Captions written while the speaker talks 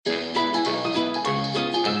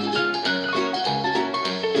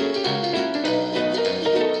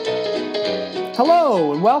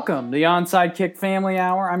Hello and welcome to the Onside Kick Family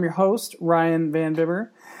Hour. I'm your host, Ryan Van Bibber.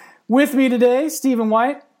 With me today, Stephen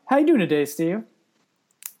White. How you doing today, Steve?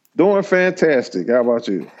 Doing fantastic. How about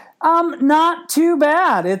you? Not too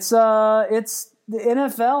bad. It's the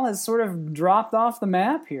NFL has sort of dropped off the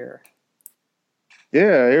map here.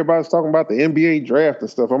 Yeah, everybody's talking about the NBA draft and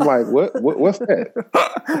stuff. I'm like, what's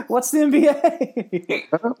that? What's the NBA?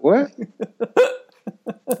 Huh? What?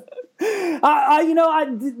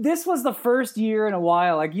 This was the first year in a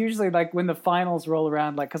while. Like usually, like when the finals roll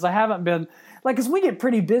around, like because I haven't been like because we get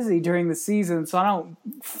pretty busy during the season, so I don't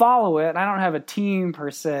follow it. I don't have a team per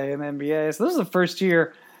se in the NBA. So this is the first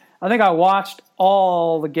year I think I watched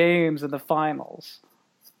all the games in the finals.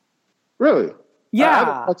 Really? Yeah, I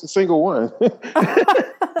didn't watch a single one.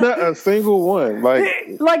 Not a single one. Like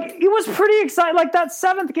it was pretty exciting. Like that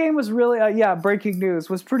seventh game was really, breaking news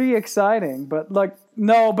was pretty exciting. But but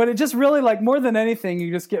it just really more than anything,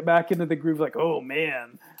 you just get back into the groove. Like, oh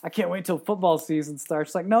man, I can't wait till football season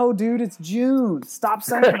starts. Like, no, dude, it's June. Stop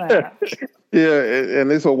saying that. Yeah,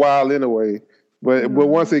 and it's a while anyway. But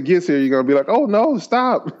once it gets here, you're gonna be like, oh no,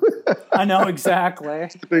 stop. I know exactly.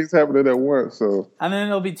 Things happening at once. So and then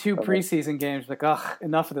it'll be 2 preseason games. Like, ugh,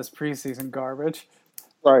 enough of this preseason garbage.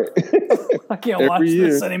 Right. I can't watch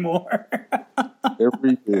this anymore.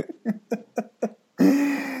 Every year.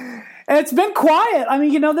 And it's been quiet. I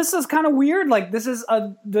mean, this is kind of weird. Like, this is I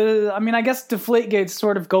guess Deflategate's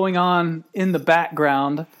sort of going on in the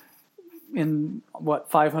background in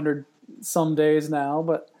 500 some days now,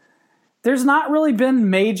 but there's not really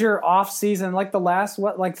been major off-season. Like the last,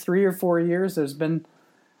 3 or 4 years, there's been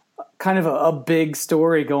kind of a big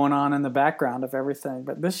story going on in the background of everything.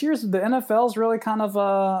 But this year's, the NFL's really kind of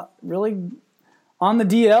really on the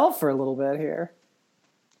DL for a little bit here.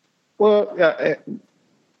 Well, yeah,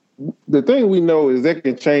 the thing we know is that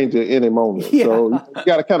can change at any moment. Yeah. So you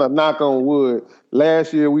got to kind of knock on wood.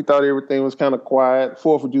 Last year, we thought everything was kind of quiet.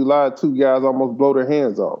 4th of July, 2 guys almost blow their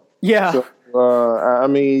hands off. Yeah. So,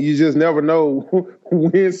 you just never know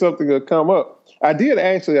when something will come up. I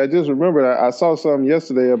just remembered, I saw something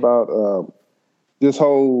yesterday about this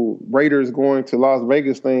whole Raiders going to Las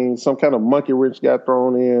Vegas thing. Some kind of monkey wrench got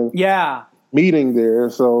thrown in. Yeah. Meeting there.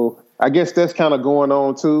 So I guess that's kind of going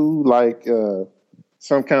on too. Like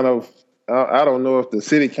some kind of, I don't know if the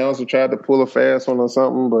city council tried to pull a fast one or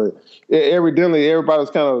something, but evidently everybody's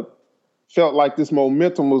kind of felt like this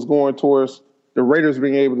momentum was going towards the Raiders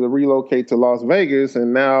being able to relocate to Las Vegas,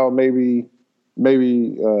 and now maybe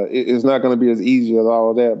it's not going to be as easy as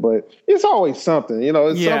all of that. But it's always something,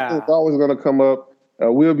 something that's always going to come up.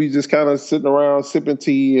 We'll be just kind of sitting around sipping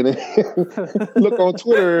tea and look on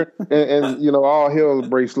Twitter, and all hell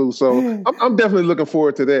breaks loose. So I'm definitely looking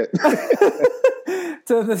forward to that.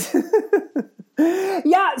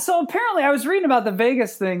 Yeah, so apparently I was reading about the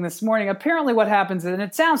Vegas thing this morning. Apparently what happens, and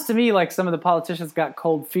it sounds to me like some of the politicians got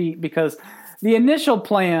cold feet because the initial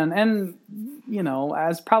plan, and,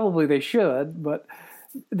 as probably they should, but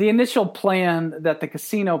the initial plan that the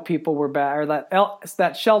casino people were back, or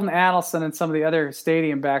that Sheldon Adelson and some of the other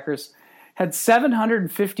stadium backers had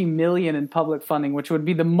 $750 million in public funding, which would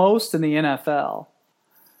be the most in the NFL,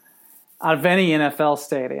 out of any NFL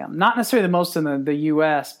stadium. Not necessarily the most in the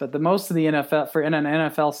U.S., but the most in the NFL in an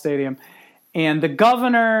NFL stadium. And the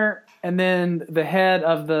governor, and then the head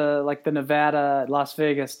of the Nevada, Las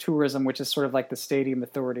Vegas tourism, which is sort of like the stadium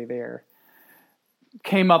authority there,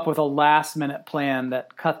 came up with a last-minute plan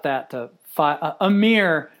that cut that to a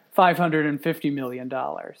mere $550 million.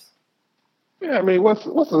 Yeah, I mean, what's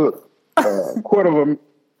a $250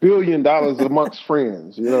 million amongst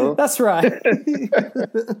friends, That's right.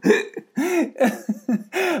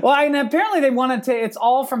 Well, and apparently they wanted to, it's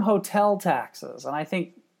all from hotel taxes. And I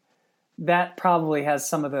think that probably has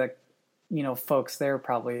some of the, folks there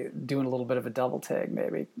probably doing a little bit of a double take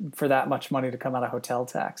maybe for that much money to come out of hotel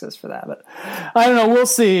taxes for that. But I don't know. We'll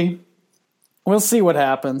see. We'll see what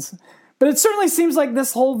happens. But it certainly seems like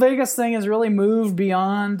this whole Vegas thing has really moved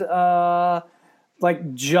beyond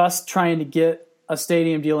just trying to get a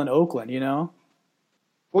stadium deal in Oakland,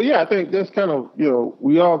 Well, yeah, I think that's kind of,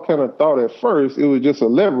 we all kind of thought at first it was just a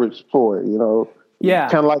leverage for it, Yeah.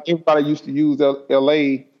 Kind of like everybody used to use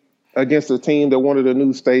L.A. against a team that wanted a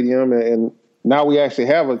new stadium, and now we actually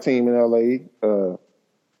have a team in L.A.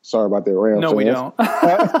 Sorry about that, Rams. No, we don't.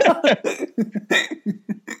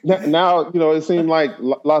 Now, it seemed like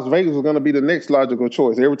Las Vegas was going to be the next logical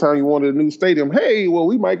choice. Every time you wanted a new stadium, hey, well,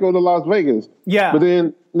 we might go to Las Vegas. Yeah. But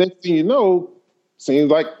then next thing you know, seems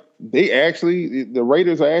like the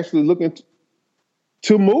Raiders are actually looking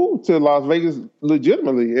to move to Las Vegas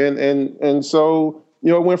legitimately. And so,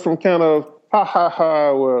 it went from kind of,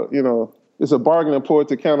 well, it's a bargaining point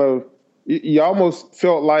to kind of, you almost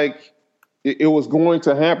felt like it was going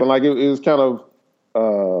to happen. Like it was kind of,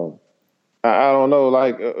 I don't know,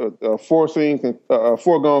 like a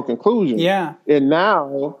foregone conclusion. Yeah. And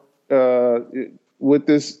now with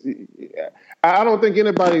this, I don't think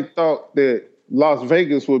anybody thought that Las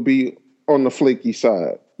Vegas would be on the flaky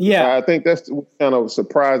side. Yeah. I think that's what's kind of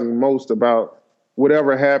surprising most about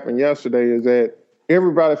whatever happened yesterday is that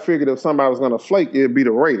everybody figured if somebody was going to flake, it'd be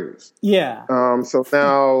the Raiders. Yeah. So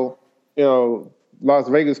now, Las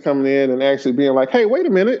Vegas coming in and actually being like, hey, wait a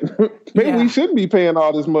minute, maybe we shouldn't be paying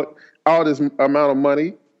all this amount of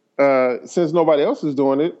money since nobody else is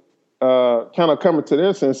doing it, kind of coming to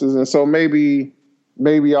their senses. And so maybe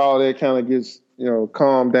all that kind of gets,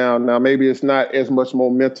 calmed down. Now, maybe it's not as much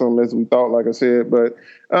momentum as we thought, like I said, but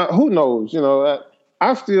who knows?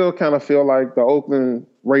 I still kind of feel like the Oakland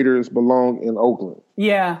Raiders belong in Oakland.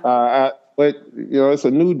 Yeah. But it's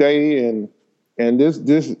a new day, and this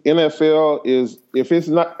NFL is, if it's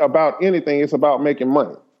not about anything, it's about making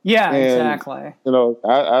money. Yeah, and, exactly.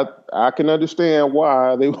 I can understand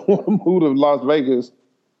why they want to move to Las Vegas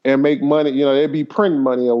and make money. They'd be printing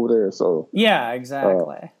money over there. So yeah,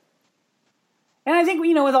 exactly. And I think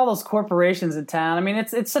with all those corporations in town, I mean,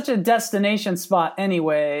 it's such a destination spot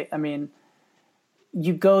anyway. I mean,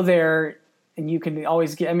 you go there and you can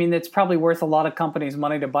always get. I mean, it's probably worth a lot of companies'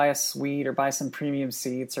 money to buy a suite or buy some premium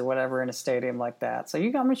seats or whatever in a stadium like that. So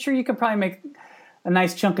I'm sure you could probably make a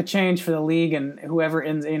nice chunk of change for the league and whoever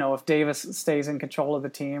ends, if Davis stays in control of the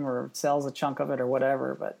team or sells a chunk of it or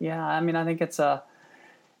whatever. But yeah, I mean, I think it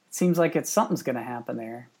seems like something's going to happen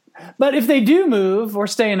there. But if they do move or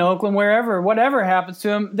stay in Oakland, whatever happens to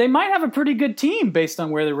them, they might have a pretty good team based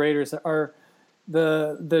on where the Raiders are.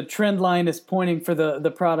 The trend line is pointing for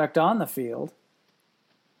the product on the field.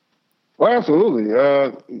 Well, absolutely.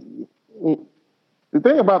 The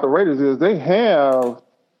thing about the Raiders is they have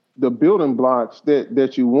the building blocks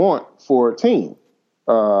that you want for a team.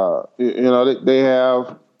 They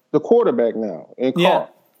have the quarterback now in Carr.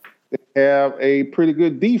 Yeah. They have a pretty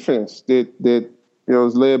good defense that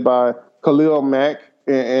is led by Khalil Mack,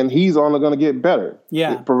 and he's only going to get better.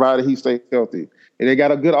 Yeah. Provided he stays healthy. And they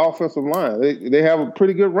got a good offensive line. They have a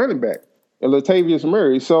pretty good running back, Latavius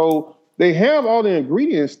Murray. So they have all the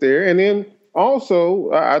ingredients there. And then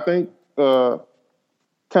also, I think,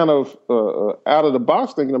 kind of out of the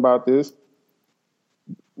box thinking about this,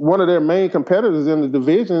 one of their main competitors in the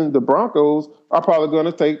division, the Broncos, are probably going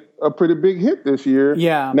to take a pretty big hit this year.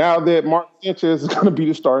 Yeah. Now that Mark Sanchez is going to be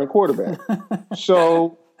the starting quarterback.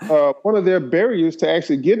 So one of their barriers to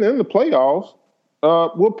actually getting in the playoffs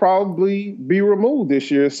will probably be removed this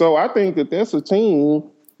year. So I think that that's a team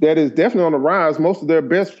that is definitely on the rise. Most of their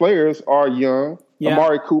best players are young. Yeah.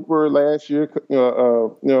 Amari Cooper last year,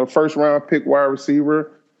 first round pick wide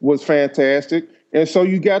receiver, was fantastic. And so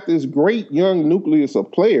you got this great young nucleus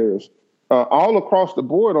of players all across the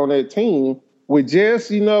board on that team with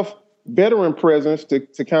just enough veteran presence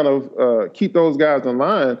to kind of keep those guys in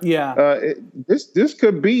line. Yeah. This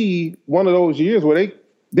could be one of those years where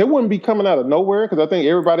they wouldn't be coming out of nowhere, because I think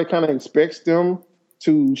everybody kind of expects them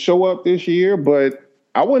to show up this year. But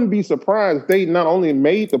I wouldn't be surprised if they not only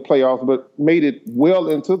made the playoffs, but made it well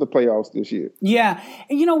into the playoffs this year. Yeah.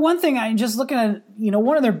 And one thing, I'm just looking at,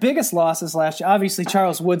 one of their biggest losses last year, obviously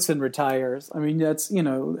Charles Woodson retires. I mean, it's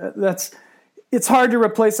hard to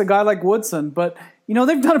replace a guy like Woodson, but,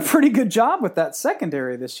 they've done a pretty good job with that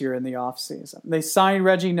secondary this year in the offseason. They signed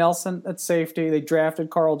Reggie Nelson at safety. They drafted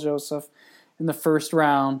Carl Joseph in the first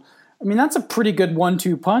round. I mean, that's a pretty good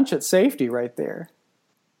 1-2 punch at safety right there.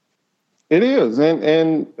 It is,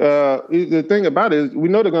 and the thing about it is we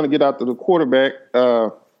know they're going to get out to the quarterback.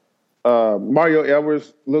 Mario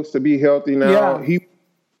Edwards looks to be healthy now. Yeah. He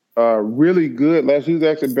really good. Last year was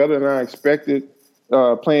actually better than I expected,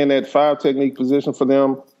 playing that 5 technique position for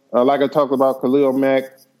them. Like I talked about, Khalil Mack,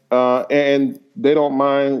 and they don't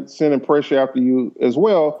mind sending pressure after you as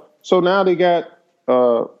well. So now they got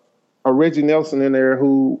a Reggie Nelson in there,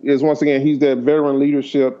 who is, once again, he's that veteran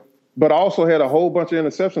leadership, but also had a whole bunch of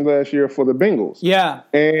interceptions last year for the Bengals. Yeah.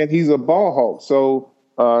 And he's a ball hawk. So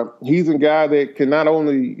he's a guy that can not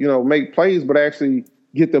only, make plays, but actually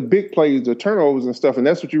get the big plays, the turnovers and stuff. And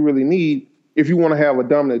that's what you really need if you want to have a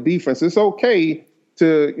dominant defense. It's okay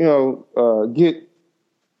to, get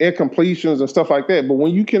incompletions and stuff like that. But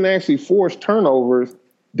when you can actually force turnovers,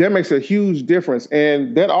 that makes a huge difference.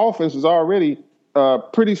 And that offense is already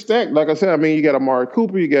pretty stacked. Like I said, I mean, you got Amari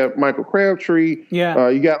Cooper, you got Michael Crabtree,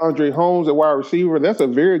 you got Andre Holmes at wide receiver. That's a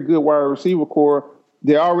very good wide receiver core.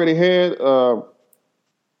 They already had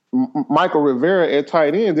Michael Rivera at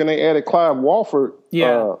tight end, then they added Clive Walford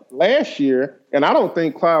last year. And I don't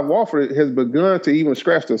think Clive Walford has begun to even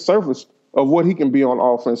scratch the surface of what he can be on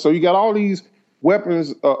offense. So you got all these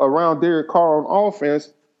weapons around Derek Carr on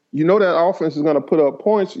offense. You know that offense is going to put up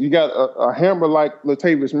points. You got a hammer like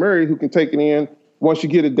Latavius Murray who can take it in once you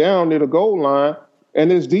get it down near the goal line. And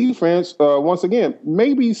this defense, once again,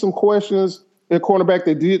 maybe some questions at cornerback.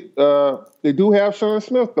 They do have Sean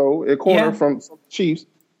Smith, though, at corner from the Chiefs,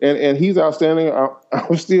 and he's outstanding.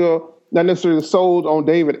 I'm still not necessarily sold on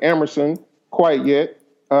David Emerson quite yet.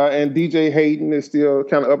 And DJ Hayden is still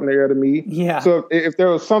kind of up in the air to me. Yeah. So if there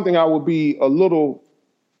was something I would be a little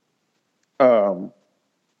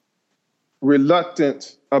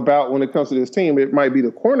reluctant about when it comes to this team, it might be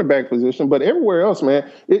the cornerback position. But everywhere else, man,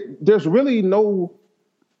 there's really no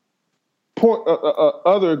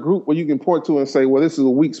other group where you can point to and say, well, this is a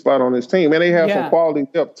weak spot on this team. And they have some quality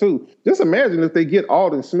depth, too. Just imagine if they get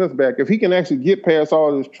Alden Smith back. If he can actually get past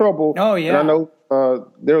all this trouble. Oh, yeah. And I know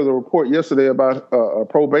there was a report yesterday about a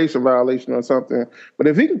probation violation or something. But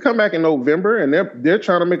if he can come back in November and they're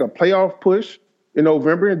trying to make a playoff push in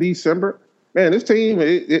November and December, man, this team,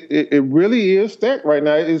 it really is stacked right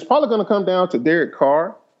now. It's probably going to come down to Derek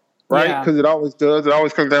Carr, right? Because it always does. It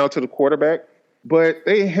always comes down to the quarterback. But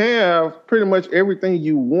they have pretty much everything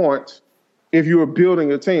you want if you were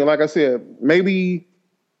building a team. Like I said, maybe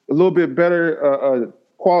a little bit better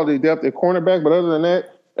quality depth at cornerback. But other than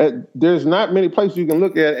that, there's not many places you can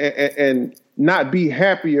look at and not be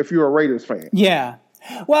happy if you're a Raiders fan. Yeah.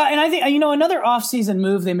 Well, and I think, another offseason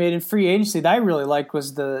move they made in free agency that I really liked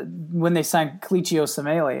was when they signed Kelechi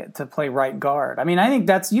Osemele to play right guard. I mean, I think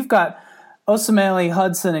you've got Osemele,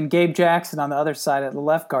 Hudson, and Gabe Jackson on the other side at the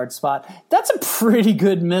left guard spot. That's a pretty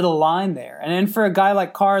good middle line there. And then for a guy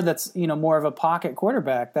like Carr that's, more of a pocket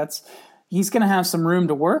quarterback, he's going to have some room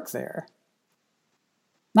to work there.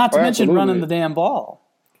 Not to mention running the damn ball.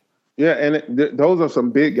 Yeah, and those are some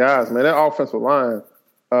big guys, man. That offensive line,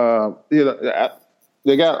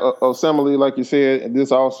 they got Osemele, like you said, this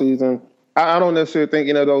offseason. I don't necessarily think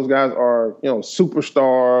any of those guys are,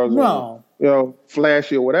 superstars or,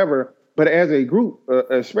 flashy or whatever. But as a group,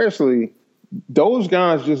 especially, those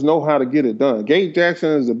guys just know how to get it done. Gabe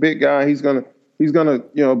Jackson is a big guy. He's gonna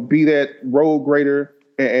be that road grader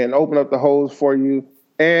and open up the holes for you.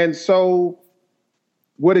 And so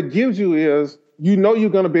what it gives you is you're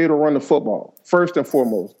going to be able to run the football first and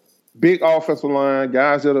foremost. Big offensive line,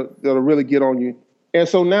 guys that'll really get on you. And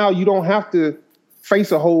so now you don't have to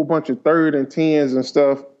face a whole bunch of 3rd and 10s and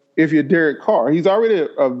stuff if you're Derek Carr. He's already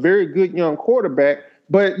a very good young quarterback.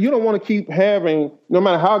 But you don't want to keep having, no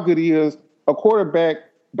matter how good he is, a quarterback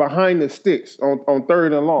behind the sticks on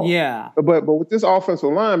 3rd and long. Yeah. But with this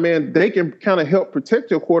offensive line, man, they can kind of help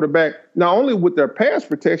protect your quarterback, not only with their pass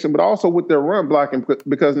protection, but also with their run blocking,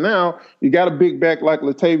 because now you got a big back like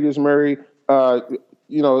Latavius Murray.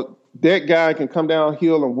 That guy can come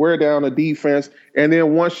downhill and wear down the defense. And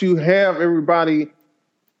then once you have everybody,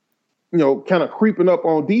 kind of creeping up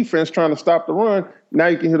on defense, trying to stop the run, now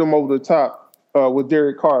you can hit them over the top. With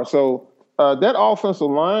Derek Carr. So that offensive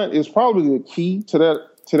line is probably the key to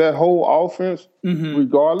that whole offense,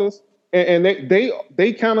 regardless. And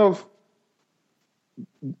they kind of,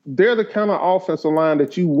 they're the kind of offensive line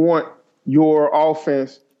that you want your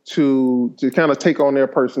offense to kind of take on their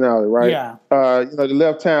personality, right? Yeah. The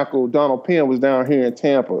left tackle, Donald Penn, was down here in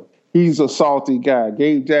Tampa. He's a salty guy.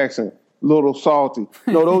 Gabe Jackson, a little salty.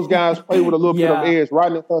 Those guys play with a little bit of edge.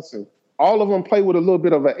 Rodney Hudson, all of them play with a little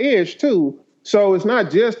bit of an edge too. So it's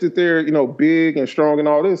not just that they're, big and strong and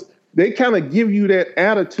all this. They kind of give you that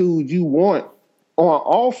attitude you want on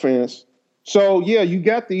offense. So, yeah, you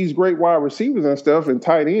got these great wide receivers and stuff and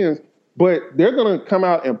tight ends, but they're going to come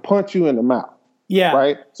out and punch you in the mouth. Yeah.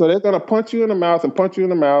 Right? So they're going to punch you in the mouth,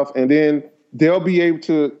 and then they'll be able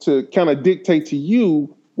to kind of dictate to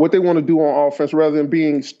you what they want to do on offense rather than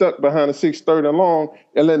being stuck behind a 6th, 3rd and long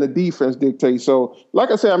and letting the defense dictate. So,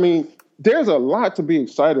 like I said, there's a lot to be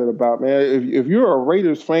excited about, man. If you're a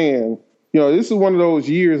Raiders fan, this is one of those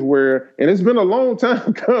years where, and it's been a long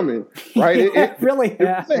time coming, right? It really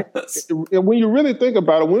has. When you really think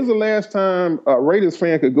about it, when's the last time a Raiders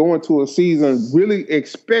fan could go into a season really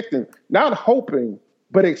expecting, not hoping,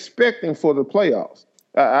 but expecting for the playoffs?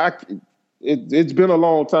 It's been a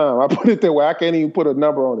long time. I put it that way. I can't even put a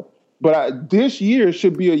number on it. But this year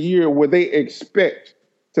should be a year where they expect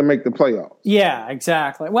to make the playoffs. Yeah,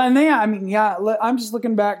 exactly. Well, and I'm just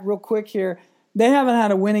looking back real quick here. They haven't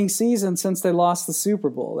had a winning season since they lost the Super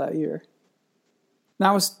Bowl that year.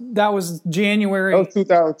 That was January. Oh,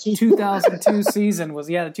 2002. 2002 season was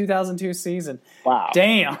the 2002 season. Wow.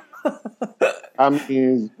 Damn.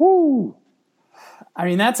 Woo.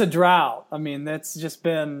 That's a drought. That's just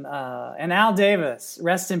been and Al Davis,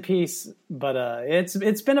 rest in peace. But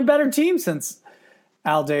it's been a better team since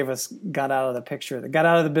Al Davis got out of the picture, got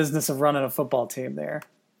out of the business of running a football team there.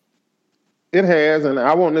 It has, and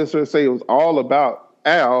I won't necessarily say it was all about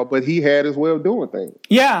Al, but he had his way of doing things.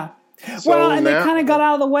 Yeah. So well, and now, they kind of got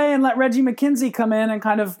out of the way and let Reggie McKenzie come in and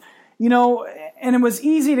kind of, and it was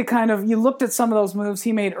easy to kind of, you looked at some of those moves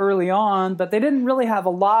he made early on, but they didn't really have a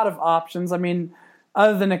lot of options. I mean,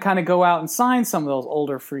 other than to kind of go out and sign some of those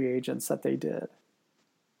older free agents that they did.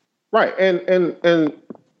 Right. And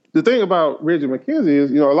the thing about Reggie McKenzie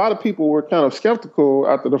is, a lot of people were kind of skeptical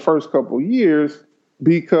after the first couple of years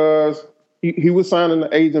because he was signing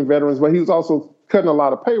the aging veterans, but he was also cutting a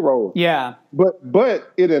lot of payroll. Yeah.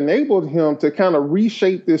 But it enabled him to kind of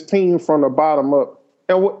reshape this team from the bottom up.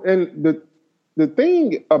 And the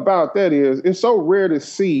thing about that is it's so rare to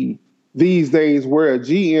see these days where a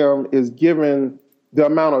GM is given the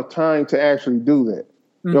amount of time to actually do that.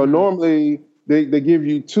 Mm-hmm. Normally they give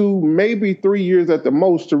you 2, maybe 3 years at the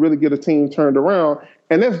most to really get a team turned around.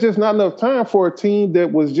 And that's just not enough time for a team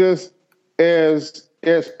that was just as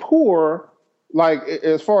poor, like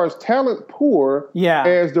as far as talent poor,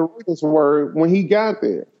 as the Raiders were when he got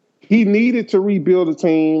there. He needed to rebuild a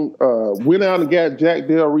team, went out and got Jack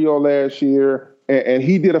Del Rio last year, and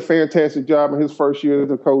he did a fantastic job in his first year as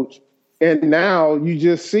a coach. And now you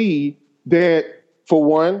just see that, for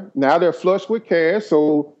one, now they're flush with cash,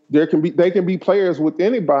 so they can be players with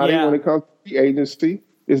anybody when it comes to the agency.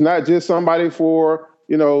 It's not just somebody for,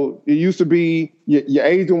 it used to be your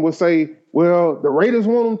agent would say, well, the Raiders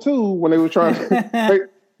want them too, when they were trying to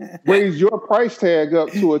raise your price tag up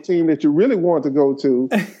to a team that you really want to go to.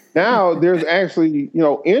 Now there's actually,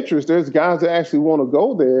 interest. There's guys that actually want to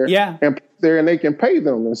go there and they can pay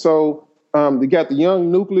them. And so they got the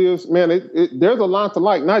young nucleus. Man, there's a lot to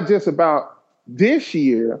like, not just about this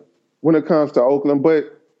year when it comes to Oakland,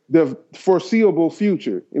 but the foreseeable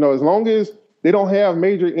future. As long as they don't have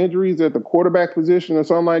major injuries at the quarterback position or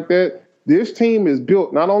something like that, this team is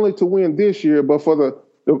built not only to win this year, but for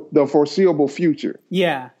the foreseeable future.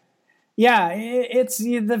 Yeah. Yeah, it's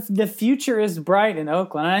the future is bright in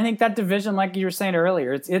Oakland. And I think that division, like you were saying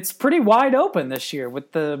earlier, it's pretty wide open this year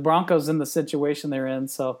with the Broncos in the situation they're in.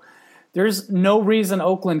 So there's no reason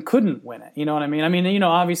Oakland couldn't win it. You know what I mean? I mean,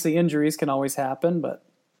 obviously injuries can always happen, but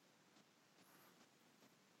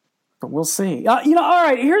we'll see. All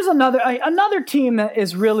right, here's another team that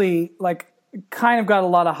is really like kind of got a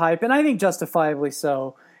lot of hype, and I think justifiably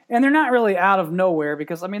so. And they're not really out of nowhere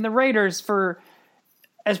because, I mean, the Raiders, for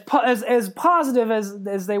as positive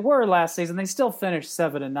as they were last season, they still finished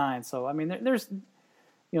 7-9. So, I mean, there's,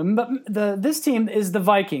 this team is the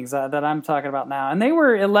Vikings that I'm talking about now, and they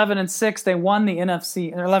were 11-6. They won the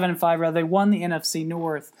NFC, or 11-5 rather. They won the NFC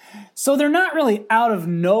North. So they're not really out of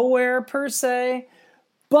nowhere per se,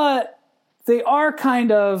 but they are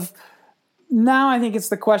kind of. Now I think it's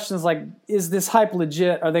the question is like, is this hype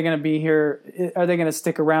legit? Are they going to be here? Are they going to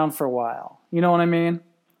stick around for a while? You know what I mean?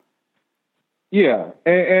 Yeah,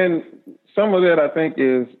 and some of that I think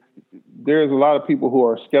is there's a lot of people who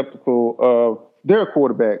are skeptical of their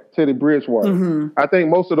quarterback, Teddy Bridgewater. Mm-hmm. I think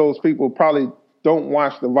most of those people probably don't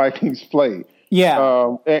watch the Vikings play.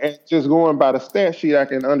 Yeah. And just going by the stat sheet, I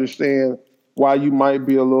can understand why you might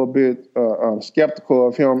be a little bit skeptical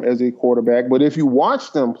of him as a quarterback. But if you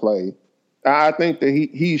watch them play, I think that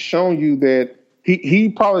he's shown you that he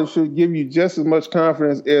probably should give you just as much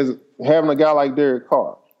confidence as having a guy like Derek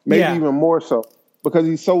Carr. Maybe even more so, because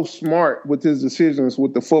he's so smart with his decisions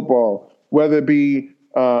with the football, whether it be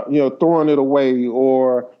throwing it away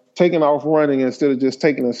or taking off running instead of just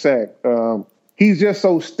taking a sack. He's just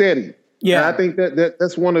so steady. Yeah, and I think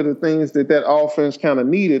that's one of the things that offense kind of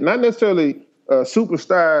needed. Not necessarily a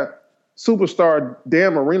superstar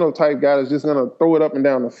Dan Marino type guy that's just going to throw it up and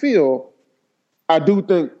down the field. I do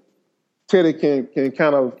think Teddy can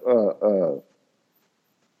kind of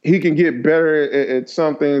he can get better at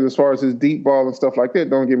some things as far as his deep ball and stuff like that.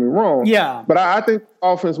 Don't get me wrong. Yeah. But I think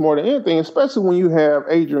offense more than anything, especially when you have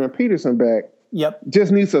Adrian Peterson back,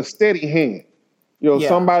 just needs a steady hand.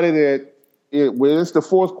 Somebody that when it's the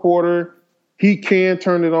fourth quarter, he can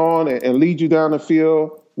turn it on and lead you down the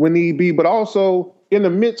field when need be, but also in the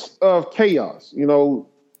midst of chaos,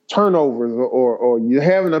 turnovers or you're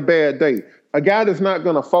having a bad day. A guy that's not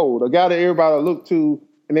going to fold, a guy that everybody will look to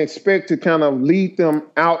and expect to kind of lead them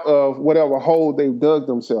out of whatever hole they've dug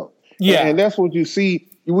themselves. Yeah. And that's what you see.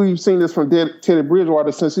 We've seen this from Teddy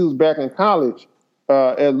Bridgewater since he was back in college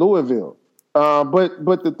at Louisville. But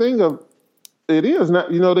the thing of it is not,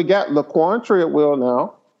 they got Laquan Treadwell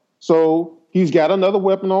now. So he's got another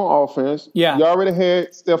weapon on offense. Yeah. You already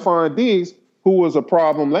had Stephon Diggs, who was a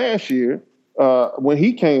problem last year when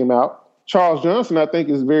he came out. Charles Johnson, I think,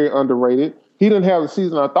 is very underrated. He didn't have the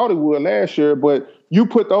season I thought he would last year, but you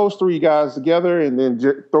put those three guys together and then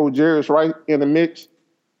throw Jarris Wright in the mix.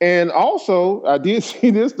 And also, I did see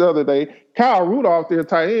this the other day, Kyle Rudolph, their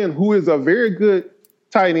tight end, who is a very good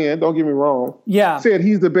tight end, don't get me wrong, said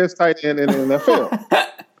he's the best tight end in the NFL.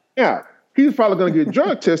 Yeah. He's probably going to get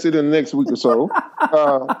drug tested in the next week or so,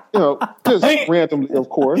 just randomly, of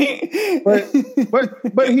course.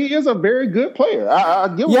 But he is a very good player. I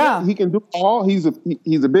give him that. He can do all. He's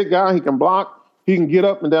a big guy. He can block. He can get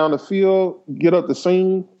up and down the field, get up the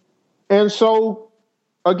seam. And so,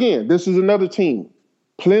 again, this is another team.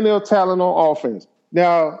 Plenty of talent on offense.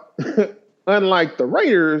 Now, unlike the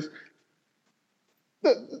Raiders,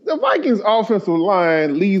 the Vikings' offensive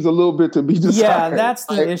line leaves a little bit to be desired. Yeah, that's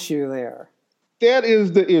the issue there. That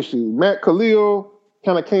is the issue. Matt Khalil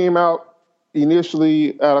kind of came out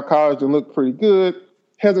initially out of college and looked pretty good.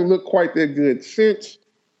 Hasn't looked quite that good since.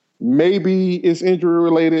 Maybe it's injury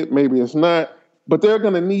related, maybe it's not. But they're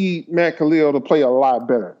going to need Matt Khalil to play a lot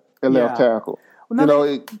better at left tackle.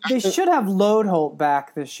 Well, they should have Lodeholt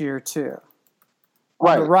back this year too,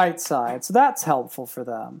 on the right side. So that's helpful for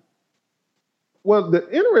them. Well, the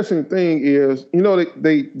interesting thing is,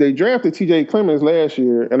 they drafted T.J. Clemens last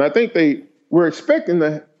year, and I think they were expecting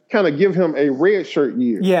to kind of give him a red shirt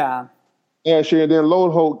year. Yeah. Last year, and then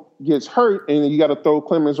Lodeholt gets hurt, and you got to throw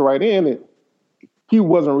Clemens right in it. He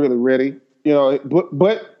wasn't really ready,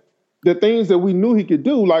 but the things that we knew he could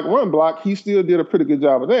do, like run block, he still did a pretty good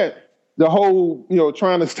job of that. The whole,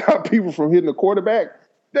 trying to stop people from hitting the quarterback,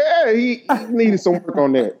 he needed some work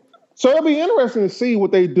on that. So it'll be interesting to see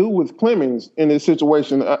what they do with Clemens in this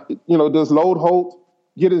situation. Does Lodeholt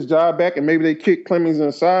get his job back and maybe they kick Clemens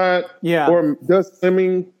inside? Yeah. Or does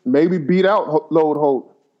Clemens maybe beat out Lodeholt?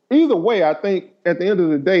 Either way, I think at the end of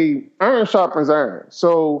the day, iron sharpens iron.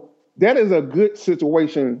 So that is a good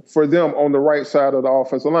situation for them on the right side of the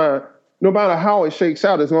offensive line, no matter how it shakes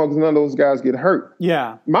out, as long as none of those guys get hurt.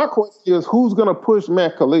 Yeah. My question is, who's going to push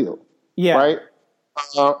Matt Khalil? Yeah. Right?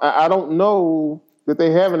 I don't know that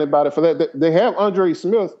they have anybody for that. They have Andre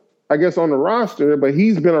Smith, I guess, on the roster, but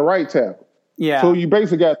he's been a right tackle. Yeah. So you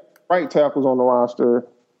basically got right tackles on the roster,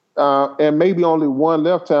 and maybe only one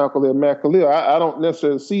left tackle at Matt Khalil. I don't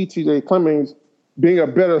necessarily see T.J. Clemens being a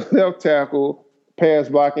better left tackle pass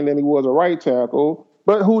blocking than he was a right tackle,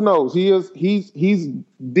 but who knows? He's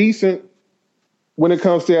decent when it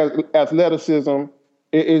comes to athleticism.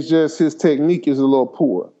 It's just his technique is a little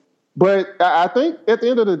poor. But I think at the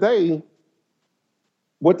end of the day,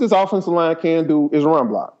 what this offensive line can do is run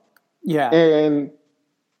block. Yeah. And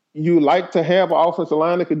you like to have an offensive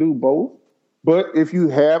line that can do both. But if you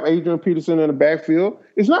have Adrian Peterson in the backfield,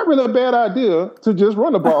 it's not really a bad idea to just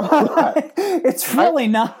run the ball. It's really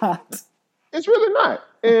not. It's really not.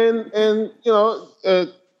 And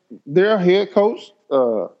their head coach,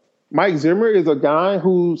 Mike Zimmer, is a guy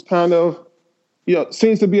who's kind of,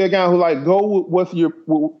 seems to be a guy who go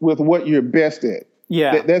with what you're best at.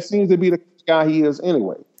 Yeah. That seems to be the guy he is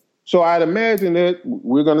anyway. So I'd imagine that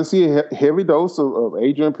we're going to see a heavy dose of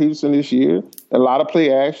Adrian Peterson this year, a lot of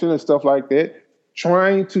play action and stuff like that,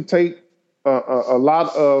 trying to take a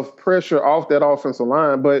lot of pressure off that offensive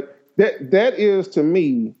line. But that is, to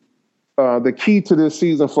me, the key to this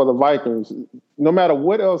season for the Vikings. No matter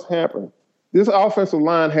what else happens, this offensive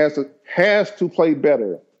line has to play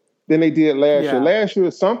better than they did last year. Last year,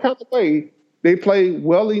 some kind of way, they played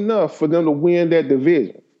well enough for them to win that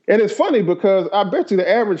division. And it's funny because I bet you the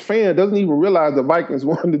average fan doesn't even realize the Vikings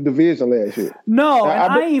won the division last year. No,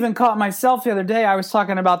 I even caught myself the other day. I was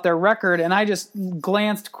talking about their record, and I just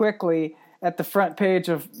glanced quickly at the front page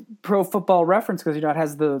of Pro Football Reference because it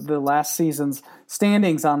has the last season's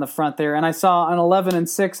standings on the front there, and I saw an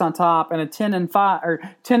 11-6 on top and a 10-5 or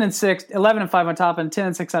 10-6, 11-5 on top and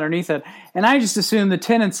 10-6 underneath it, and I just assumed the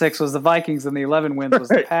 10-6 was the Vikings and the 11 wins was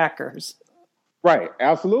the Packers. Right,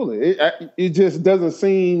 absolutely. It just doesn't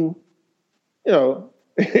seem,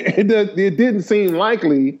 it didn't seem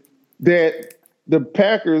likely that the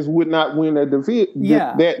Packers would not win that division. You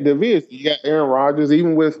got Aaron Rodgers,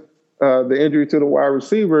 even with the injury to the wide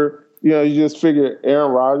receiver. You just figure Aaron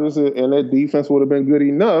Rodgers and that defense would have been good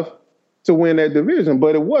enough to win that division,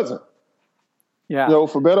 but it wasn't. Yeah.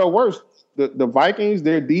 For better or worse, the Vikings,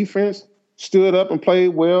 their defense stood up and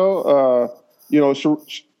played well.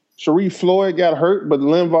 Sharif Floyd got hurt, but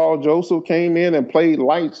Linval Joseph came in and played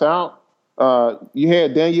lights out. You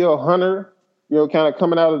had Danielle Hunter, kind of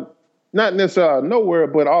coming out of not necessarily out of nowhere,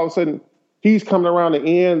 but all of a sudden he's coming around the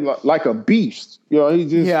end like a beast.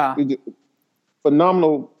 He's just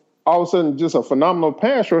phenomenal. All of a sudden, just a phenomenal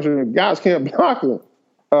pass rusher, and guys can't block him.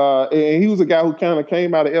 And he was a guy who kind of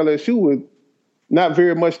came out of LSU with not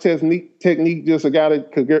very much technique, just a guy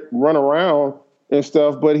that could run around and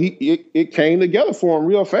stuff, but it came together for him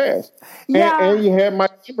real fast. Yeah. And you had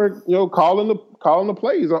Mike Zimmer, calling the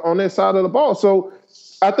plays on that side of the ball. So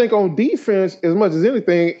I think on defense, as much as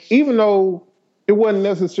anything, even though it wasn't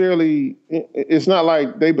necessarily, it's not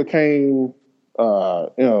like they became,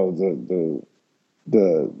 the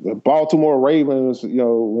Baltimore Ravens,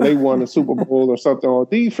 when they won the Super Bowl or something on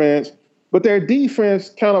defense, but their defense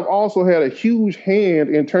kind of also had a huge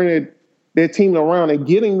hand in turning their team around and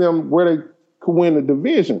getting them where they could win the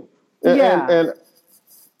division. And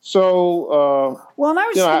so, and I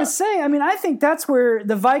was just going to say, I think that's where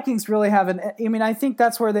the Vikings really have I think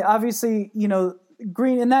that's where they obviously,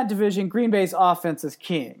 Green in that division, Green Bay's offense is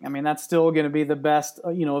king. That's still going to be the best,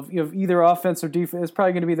 if either offense or defense, it's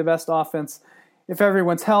probably going to be the best offense if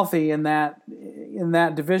everyone's healthy in that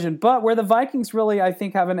division. But where the Vikings really, I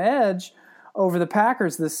think, have an edge over the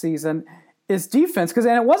Packers this season is defense. And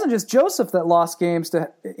it wasn't just Joseph that lost games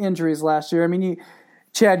to injuries last year.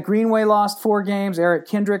 Chad Greenway lost 4 games. Eric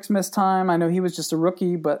Kendricks missed time. I know he was just a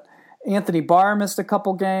rookie, but Anthony Barr missed a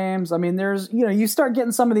couple games. There's, you start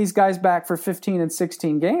getting some of these guys back for 15 and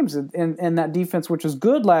 16 games in that defense, which was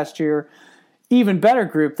good last year, even better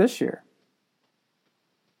group this year.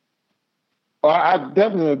 Well, I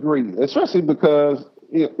definitely agree, especially because,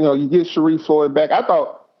 you get Sharif Floyd back. I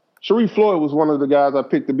thought Sharif Floyd was one of the guys I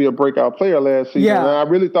picked to be a breakout player last season. Yeah. And I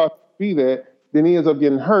really thought he'd be that. Then he ends up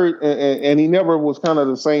getting hurt, and he never was kind of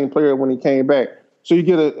the same player when he came back. So you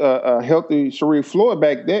get a healthy Sharif Floyd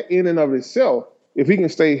back. That in and of itself, if he can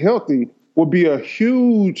stay healthy, would be a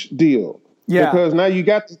huge deal. Yeah. Because now you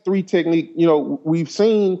got the 3 technique. We've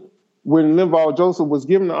seen when Linval Joseph was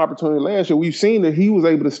given the opportunity last year, we've seen that he was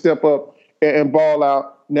able to step up and ball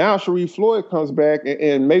out. Now Sharif Floyd comes back,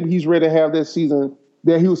 and maybe he's ready to have that season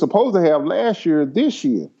that he was supposed to have last year, this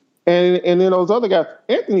year. And then those other guys,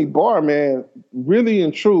 Anthony Barr, man, really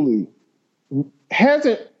and truly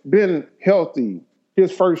hasn't been healthy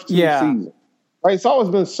his first 2 seasons. Right? It's always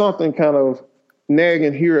been something kind of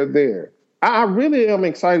nagging here or there. I really am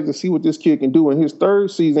excited to see what this kid can do in his 3rd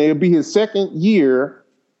season. It'll be his 2nd year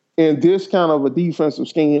in this kind of a defensive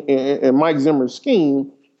scheme and Mike Zimmer's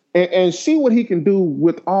scheme, and see what he can do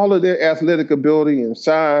with all of their athletic ability and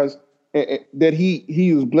size that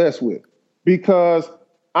he was blessed with. Because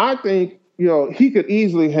I think, he could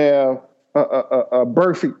easily have a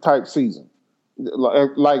Burfict type season,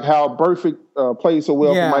 like how Burfict played so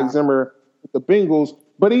well for Mike Zimmer with the Bengals,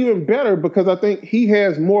 but even better because I think he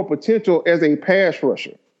has more potential as a pass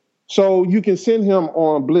rusher. So you can send him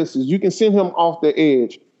on blitzes, you can send him off the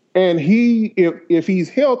edge, and if he's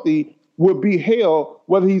healthy, would be hell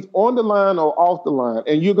whether he's on the line or off the line,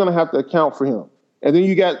 and you're going to have to account for him. And then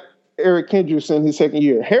you got Eric Kendricks in his 2nd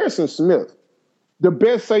year. Harrison Smith, the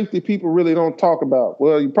best safety people really don't talk about.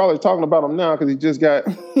 Well, you're probably talking about him now because he just got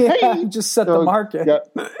he just set the market. Got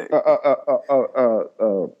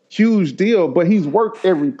a huge deal, but he's worked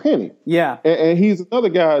every penny. Yeah, and he's another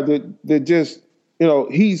guy that just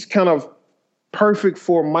he's kind of perfect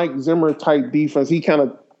for Mike Zimmer type defense. He kind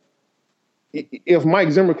of, if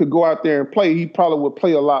Mike Zimmer could go out there and play, he probably would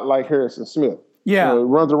play a lot like Harrison Smith. Yeah,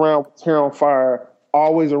 runs around with his hair on fire,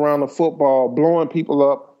 always around the football, blowing people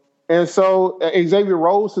up. And so Xavier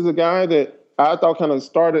Rhodes is a guy that I thought kind of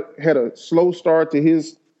had a slow start to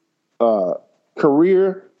his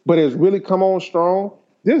career, but has really come on strong.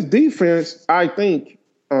 This defense, I think,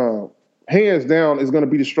 hands down, is going to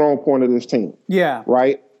be the strong point of this team. Yeah.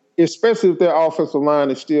 Right? Especially if their offensive line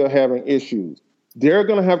is still having issues. They're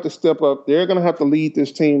going to have to step up. They're going to have to lead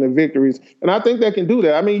this team to victories. And I think they can do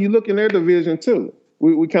that. You look in their division, too.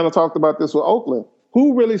 We kind of talked about this with Oakland.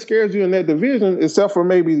 Who really scares you in that division except for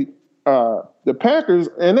maybe the Packers?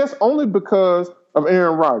 And that's only because of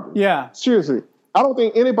Aaron Rodgers. Yeah. Seriously. I don't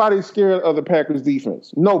think anybody's scared of the Packers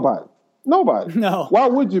defense. Nobody. No. Why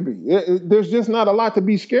would you be? There's just not a lot to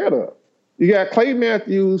be scared of. You got Clay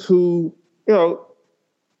Matthews, who,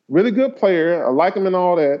 really good player. I like him and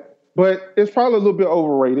all that. But it's probably a little bit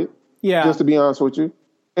overrated. Yeah. Just to be honest with you.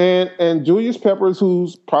 And Julius Peppers,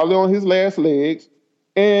 who's probably on his last legs.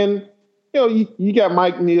 And, you got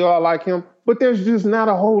Mike Neal. I like him. But there's just not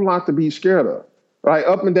a whole lot to be scared of. Right?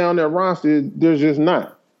 Up and down their roster, there's just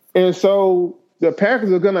not. And so the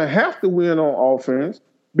Packers are going to have to win on offense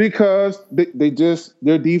because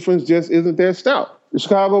their defense just isn't that stout. The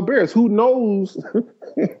Chicago Bears, who knows?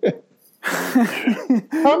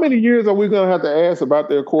 How many years are we going to have to ask about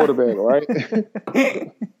their quarterback,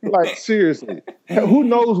 right? Like, seriously. Who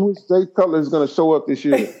knows which Jay Cutler is going to show up this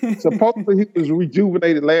year? Supposedly he was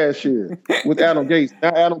rejuvenated last year with Adam Gase. Now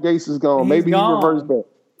Adam Gase is gone. Maybe he reverts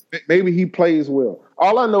back. Maybe he plays well.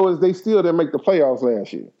 All I know is they still didn't make the playoffs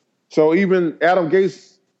last year. So even Adam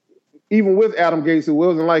Gase even with Adam Gates, it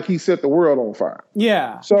wasn't like he set the world on fire.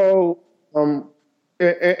 Yeah. So, and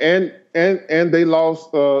they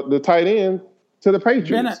lost the tight end to the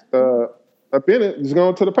Patriots. Bennett is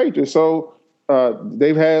going to the Patriots. So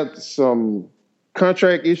they've had some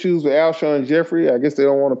contract issues with Alshon Jeffrey. I guess they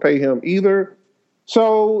don't want to pay him either.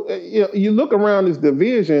 So you look around this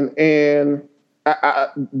division, and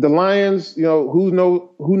the Lions, who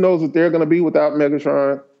knows what they're going to be without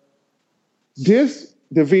Megatron. This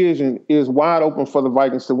division is wide open for the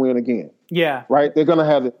Vikings to win again. Yeah. Right? They're going to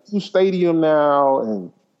have the new stadium now,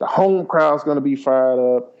 and the home crowd's going to be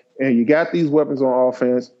fired up, and you got these weapons on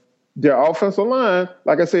offense. Their offensive line,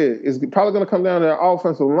 like I said, is probably going to come down to their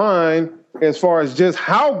offensive line as far as just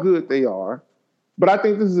how good they are. But I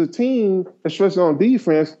think this is a team, especially on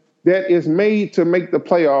defense, that is made to make the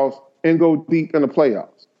playoffs and go deep in the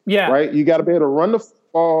playoffs. Yeah. Right? You got to be able to run the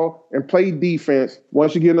football and play defense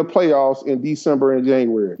once you get in the playoffs in December and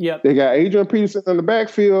January. Yep. They got Adrian Peterson in the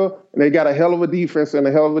backfield, and they got a hell of a defense and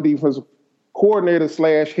a hell of a defense coordinator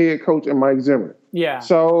 / head coach in Mike Zimmer. Yeah.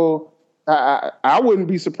 So I wouldn't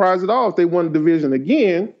be surprised at all if they won the division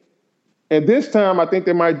again. And this time, I think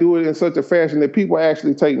they might do it in such a fashion that people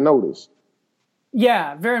actually take notice.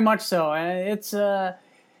 Yeah, very much so. And it's so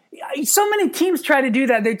many teams try to do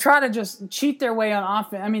that. They try to just cheat their way on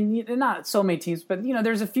offense. I mean, not so many teams, but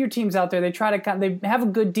there's a few teams out there. They have a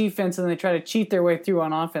good defense and they try to cheat their way through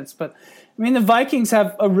on offense. But I mean, the Vikings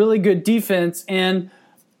have a really good defense and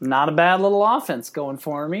not a bad little offense going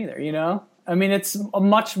for them either. I mean, it's a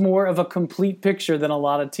much more of a complete picture than a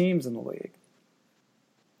lot of teams in the league.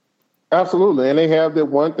 Absolutely, and they have that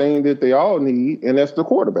one thing that they all need, and that's the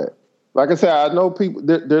quarterback. Like I said, I know people,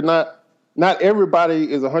 they're not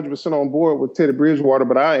everybody is 100% on board with Teddy Bridgewater,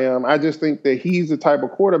 but I am. I just think that he's the type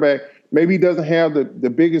of quarterback, maybe he doesn't have the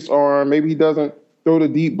biggest arm, maybe he doesn't throw the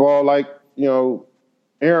deep ball like, Aaron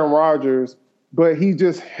Rodgers, but he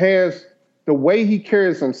just has the way he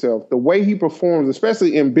carries himself, the way he performs,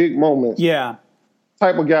 especially in big moments. Yeah.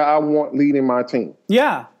 Type of guy I want leading my team.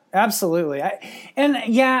 Yeah. Absolutely,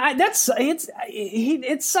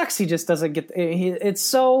 it sucks. He just doesn't get. It's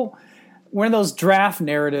so one of those draft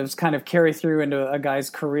narratives kind of carry through into a guy's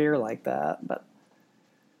career like that. But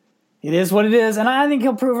it is what it is, and I think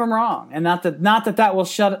he'll prove him wrong. And not that will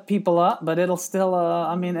shut people up, but it'll still.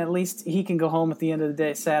 At least he can go home at the end of the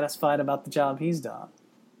day satisfied about the job he's done.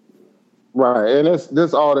 Right, and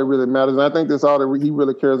that's all that really matters. And I think that's all that he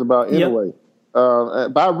really cares about anyway. Yep.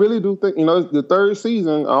 But I really do think, the third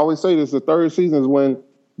season, I always say this, the third season is when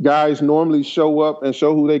guys normally show up and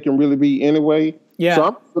show who they can really be anyway. Yeah. So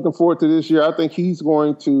I'm looking forward to this year. I think he's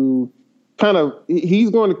going to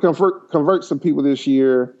convert some people this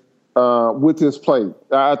year with his play.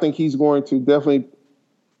 I think he's going to definitely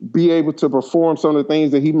be able to perform some of the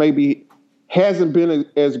things that he maybe hasn't been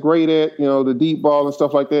as great at, the deep ball and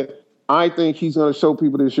stuff like that. I think he's going to show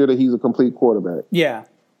people this year that he's a complete quarterback. Yeah.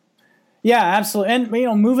 Yeah, absolutely.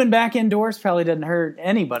 And, moving back indoors probably doesn't hurt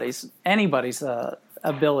anybody's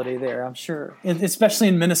ability there, I'm sure, especially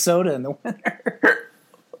in Minnesota in the winter.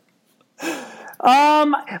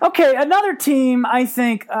 Okay, another team I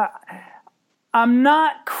think I'm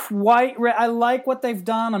not quite I like what they've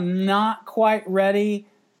done. I'm not quite ready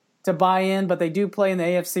to buy in, but they do play in the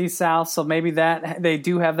AFC South, so maybe that they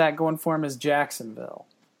do have that going for them as Jacksonville.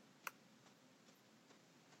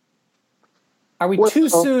 Are we too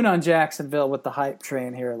soon on Jacksonville with the hype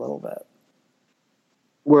train here a little bit?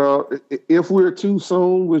 Well, if we're too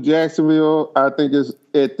soon with Jacksonville, I think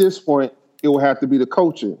at this point, it will have to be the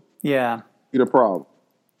coaching. Yeah. Be the problem.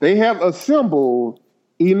 They have assembled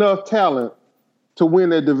enough talent to win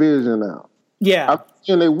their division now. Yeah.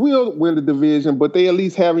 And they will win the division, but they at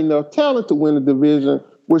least have enough talent to win the division,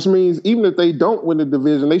 which means even if they don't win the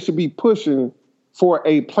division, they should be pushing for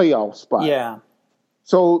a playoff spot. Yeah.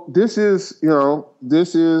 So this is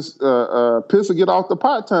piss or get off the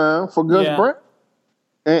pot time for Gus Bradley.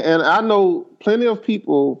 And I know plenty of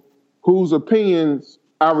people whose opinions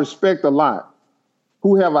I respect a lot,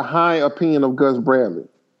 who have a high opinion of Gus Bradley.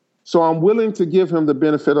 So I'm willing to give him the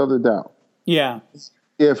benefit of the doubt. Yeah.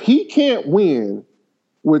 If he can't win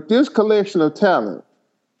with this collection of talent,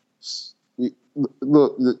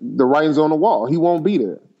 look, the writing's on the wall. He won't be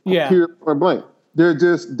there. Yeah. Period point blank.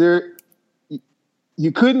 You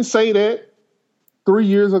couldn't say that 3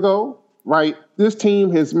 years ago, right? This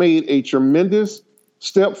team has made a tremendous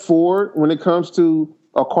step forward when it comes to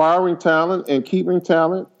acquiring talent and keeping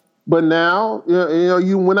talent. But now,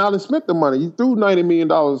 you went out and spent the money. You threw $90 million.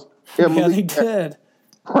 Yeah, they did.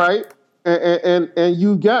 Right? And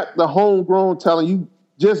you got the homegrown talent. You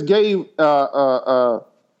just gave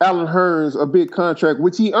Allen Hurns a big contract,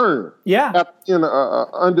 which he earned. Yeah. After being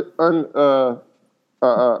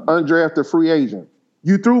undrafted free agent.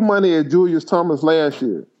 You threw money at Julius Thomas last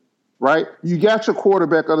year, right? You got your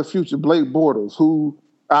quarterback of the future, Blake Bortles, who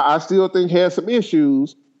I still think has some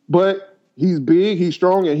issues, but he's big, he's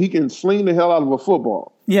strong, and he can sling the hell out of a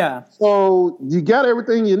football. Yeah. So you got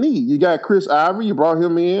everything you need. You got Chris Ivory, you brought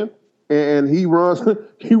him in, and he runs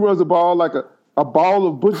the ball like a ball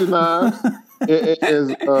of butcher knives,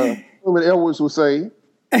 as Herman Edwards would say.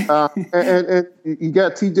 And you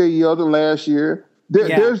got TJ Yeldon last year.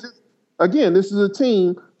 There's again, this is a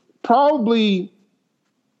team probably,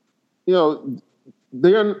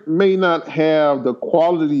 they may not have the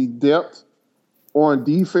quality depth on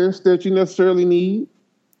defense that you necessarily need,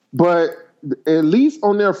 but at least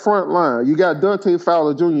on their front line, you got Dante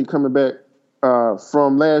Fowler Jr. coming back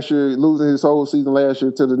from last year, losing his whole season last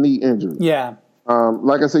year to the knee injury. Yeah.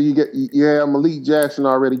 Like I said, you have Malik Jackson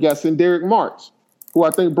already. You got Derek March, who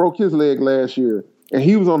I think broke his leg last year, and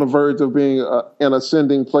he was on the verge of being an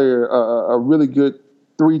ascending player, a really good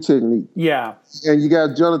 3 technique. Yeah. And you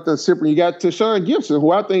got Jonathan Cyprian. You got Tashawn Gibson,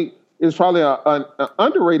 who I think is probably an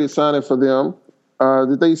underrated signing for them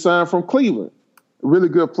that they signed from Cleveland. Really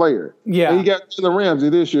good player. Yeah. And you got Jalen Ramsey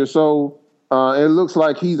this year. So it looks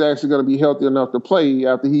like he's actually going to be healthy enough to play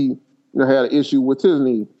after he had an issue with his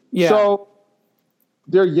knee. Yeah. So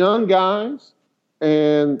they're young guys,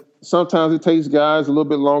 and sometimes it takes guys a little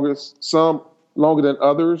bit longer, some longer than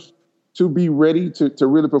others, to be ready to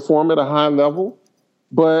really perform at a high level.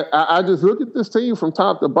 But I just look at this team from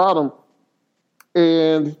top to bottom,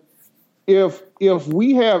 and if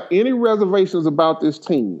we have any reservations about this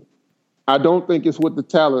team, I don't think it's with the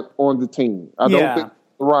talent on the team. I don't think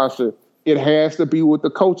the roster. It has to be with the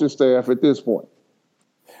coaching staff at this point.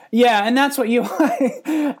 Yeah, and that's what you –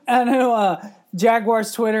 I know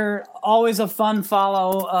Jaguars Twitter, always a fun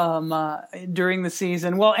follow during the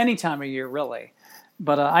season. Well, any time of year, really.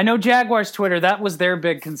 But I know Jaguars Twitter, that was their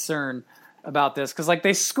big concern about this. Because,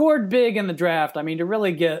 they scored big in the draft. I mean, to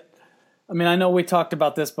really get – I know we talked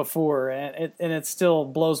about this before, and it still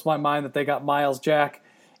blows my mind that they got Myles Jack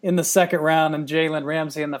in the second round and Jalen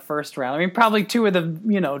Ramsey in the first round. Probably two of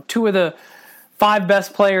the 5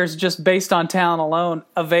 best players just based on talent alone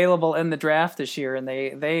available in the draft this year, and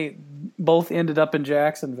they both ended up in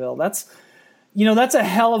Jacksonville. That's a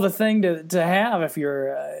hell of a thing to have if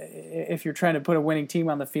you're trying to put a winning team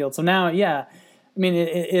on the field. So now,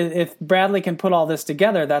 if Bradley can put all this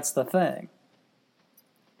together, that's the thing.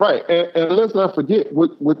 Right, and let's not forget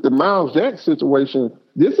with the Myles Jack situation,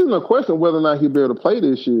 this isn't a question of whether or not he'll be able to play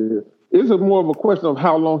this year. It's more of a question of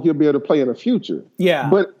how long he'll be able to play in the future. Yeah.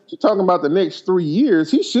 But you're talking about the next 3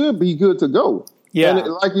 years, he should be good to go. Yeah. And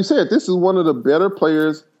like you said, this is one of the better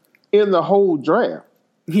players in the whole draft.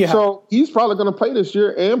 Yeah. So he's probably going to play this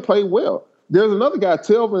year and play well. There's another guy,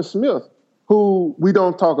 Telvin Smith, who we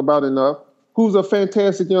don't talk about enough, who's a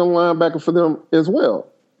fantastic young linebacker for them as well.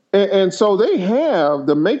 And so they have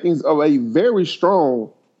the makings of a very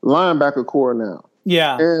strong linebacker core now.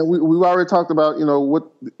 Yeah. And we've already talked about,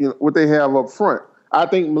 what they have up front. I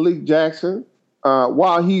think Malik Jackson,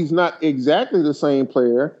 while he's not exactly the same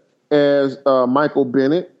player as Michael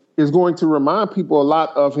Bennett, is going to remind people a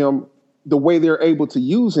lot of him, the way they're able to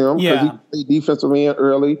use him. Because he played defensive end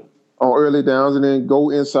on early downs and then go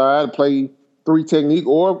inside, play 3 technique,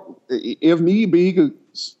 or if need be, he could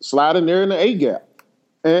slide in there in the A-gap.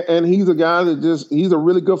 And he's a guy that he's a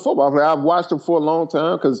really good football player. I've watched him for a long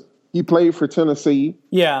time because he played for Tennessee.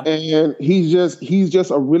 Yeah. And he's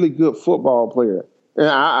just a really good football player. And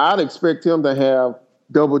I'd expect him to have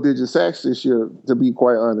double-digit sacks this year, to be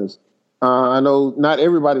quite honest. I know not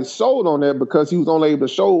everybody's sold on that because he was only able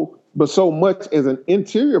to show but so much as an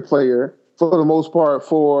interior player for the most part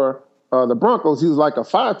for the Broncos. He was like a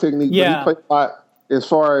 5 technique, but he played a lot as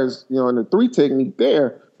far as, in the 3 technique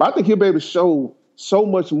there. But I think he'll be able to show so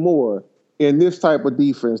much more in this type of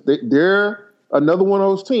defense. They're another one of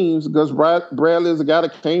those teams because Bradley is a guy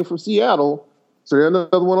that came from Seattle. So they're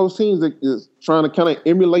another one of those teams that is trying to kind of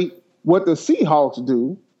emulate what the Seahawks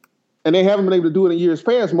do. And they haven't been able to do it in years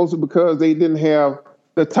past, mostly because they didn't have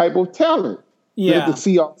the type of talent that the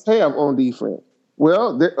Seahawks have on defense.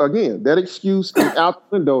 Well, again, that excuse is out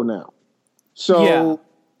the window now. So,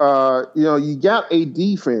 you got a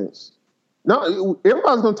defense. Now,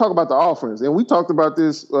 everybody's going to talk about the offense, and we talked about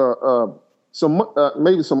this a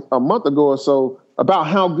month ago or so about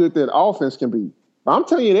how good that offense can be. I'm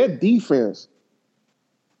telling you, that defense,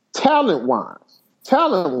 talent-wise,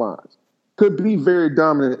 could be very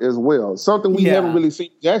dominant as well. Something we haven't really seen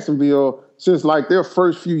in Jacksonville since their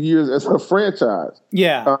first few years as a franchise.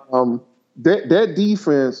 Yeah, that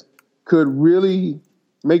defense could really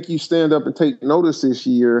make you stand up and take notice this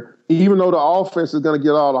year, even though the offense is going to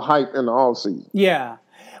get all the hype in the offseason. Yeah.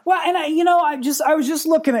 Well, and I was just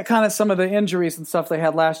looking at kind of some of the injuries and stuff they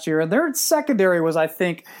had last year, and their secondary was, I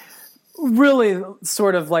think, really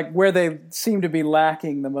sort of like where they seem to be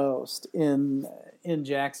lacking the most in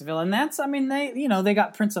Jacksonville. And that's, I mean, they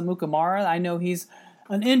got Prince Amukamara. I know he's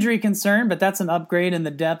an injury concern, but that's an upgrade in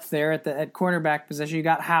the depth there at cornerback position. You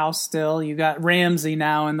got House still. You got Ramsey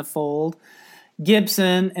now in the fold.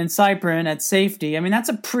 Gibson and Cyprin at safety. I mean, that's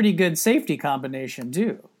a pretty good safety combination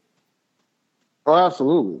too. Oh,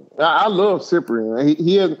 absolutely. I love Cyprian.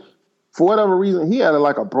 He had, for whatever reason, he had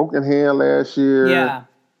like a broken hand last year. Yeah.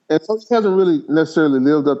 And so he hasn't really necessarily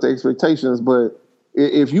lived up to expectations, but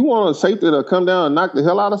if you want a safety to come down and knock the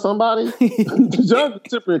hell out of somebody, Jonathan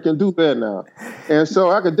Cyprian can do that now. And so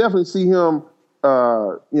I could definitely see him,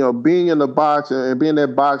 being in the box and being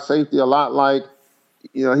that box safety a lot like,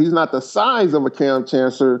 he's not the size of a Cam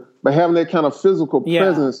Chancellor, but having that kind of physical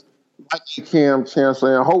presence like Cam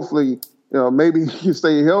Chancellor. And hopefully, maybe he can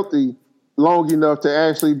stay healthy long enough to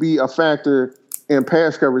actually be a factor in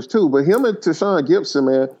pass coverage too. But him and Tashawn Gibson,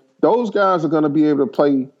 man, those guys are going to be able to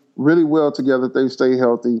play really well together if they stay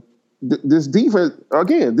healthy. This defense,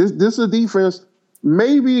 again, this is a defense,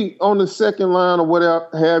 maybe on the second line or whatever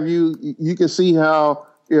have you can see how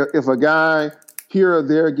if a guy here or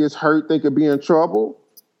there gets hurt, they could be in trouble.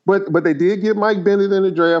 But they did get Mike Bennett in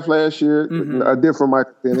the draft last year, a different Mike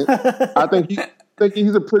Bennett. I think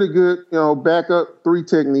he's a pretty good, backup 3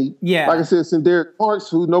 technique. Yeah. Like I said, Derek Parks,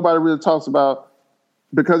 who nobody really talks about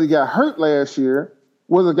because he got hurt last year,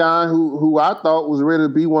 was a guy who I thought was ready to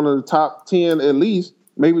be one of the top 10 at least,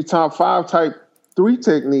 maybe top 5 type 3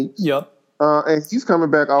 techniques. Yep. And he's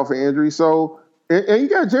coming back off an injury. So, and you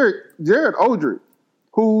got Jared Odrick,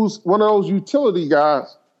 who's one of those utility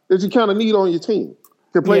guys that you kind of need on your team.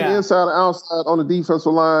 Can play inside or outside on the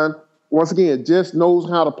defensive line. Once again, just knows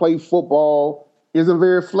how to play football. Isn't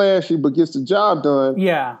very flashy, but gets the job done.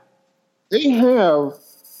 Yeah. They have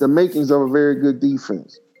the makings of a very good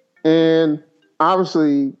defense. And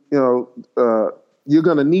obviously, you're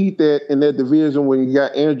going to need that in that division when you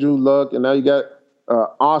got Andrew Luck and now you got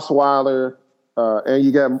Osweiler and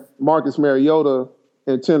you got Marcus Mariota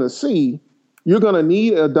in Tennessee. You're going to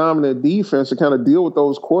need a dominant defense to kind of deal with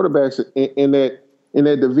those quarterbacks in that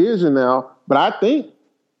division now. But I think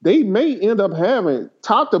they may end up having,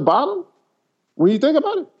 top to bottom, when you think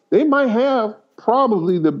about it, they might have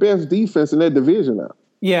probably the best defense in that division now.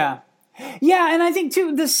 Yeah. Yeah, and I think,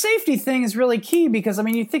 too, the safety thing is really key because, I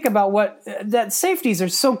mean, you think about that safeties are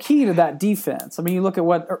so key to that defense. I mean, you look at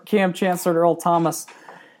what Cam Chancellor and Earl Thomas,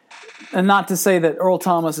 and not to say that Earl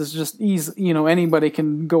Thomas is just easy, anybody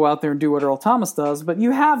can go out there and do what Earl Thomas does, but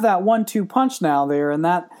you have that 1-2 punch now there, and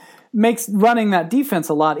that makes running that defense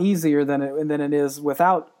a lot easier than it is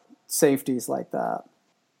without safeties like that.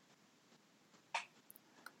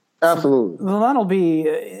 Absolutely. Well, that'll be,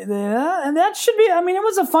 and that should be. I mean, it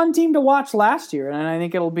was a fun team to watch last year, and I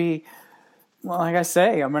think it'll be. Well, like I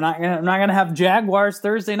say, I'm not gonna have Jaguars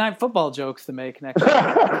Thursday night football jokes to make next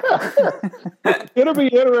year. It'll be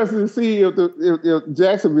interesting to see if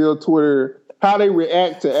Jacksonville Twitter how they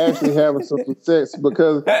react to actually having some success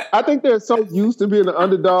because I think they're so used to being an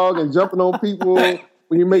underdog and jumping on people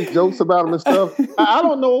when you make jokes about them and stuff. I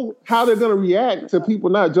don't know how they're going to react to people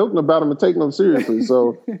not joking about them and taking them seriously.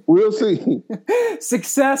 So we'll see.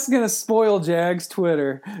 Success going to spoil Jags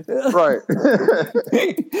Twitter. Right.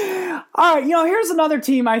 All right. Here's another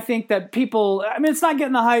team I think that people, I mean, it's not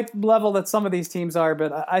getting the hype level that some of these teams are,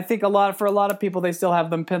 but I think for a lot of people, they still have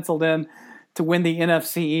them penciled in to win the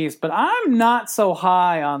NFC East. But I'm not so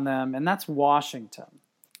high on them, and that's Washington.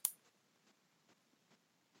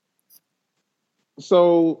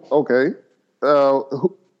 So, okay.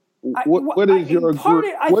 What is your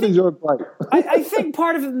gripe? I think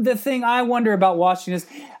part of the thing I wonder about Washington is,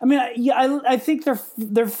 I mean, I think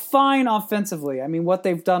they're fine offensively. I mean, what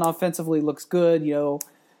they've done offensively looks good.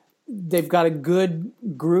 They've got a good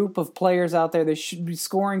group of players out there. They should be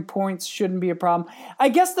scoring points, shouldn't be a problem. I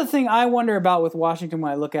guess the thing I wonder about with Washington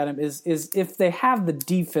when I look at them is if they have the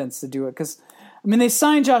defense to do it. Because, I mean, they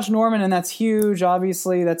signed Josh Norman, and that's huge.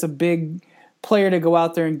 Obviously, that's a big player to go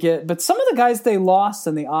out there and get. But some of the guys they lost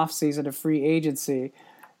in the offseason of free agency,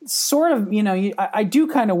 sort of, I do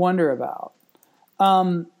kind of wonder about.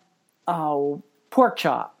 Pork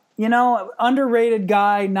Chop. Underrated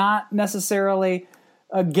guy, not necessarily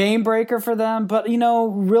a game breaker for them, but,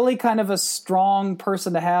 really kind of a strong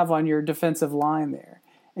person to have on your defensive line there.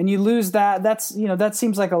 And you lose that, that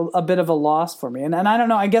seems like a bit of a loss for me. And I don't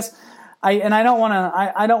know, I guess I don't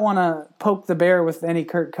want to poke the bear with any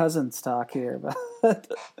Kirk Cousins talk here, but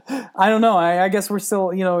I don't know. I guess we're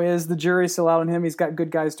still, is the jury still out on him? He's got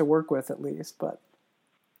good guys to work with at least, but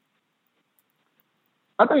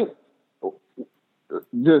I think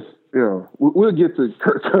just we'll get to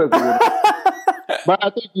Kirk Cousins, but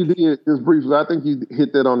I think you did just briefly. I think you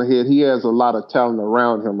hit that on the head. He has a lot of talent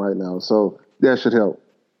around him right now, so that should help.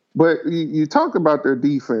 But you talked about their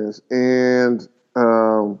defense, and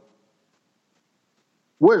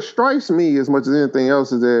what strikes me as much as anything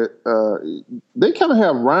else is that they kind of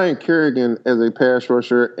have Ryan Kerrigan as a pass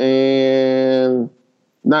rusher and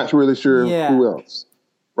not really sure who else,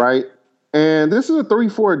 right? And this is a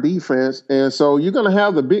 3-4 defense, and so you're going to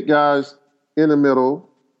have the big guys in the middle.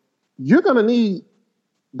 You're going to need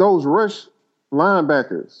those rush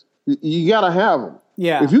linebackers. You got to have them.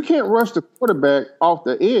 Yeah. If you can't rush the quarterback off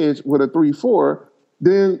the edge with a 3-4,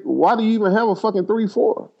 then why do you even have a fucking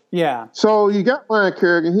 3-4? Yeah. So you got Ryan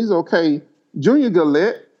Kerrigan. He's okay. Junior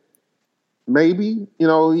Gillette, maybe.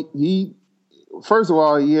 He first of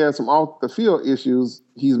all, he had some off the field issues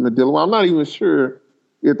he's been dealing with. I'm not even sure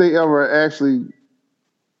if they ever actually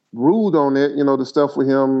ruled on it, the stuff with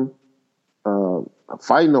him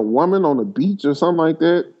fighting a woman on the beach or something like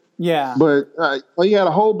that. Yeah. But he had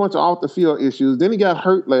a whole bunch of off the field issues. Then he got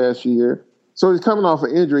hurt last year. So he's coming off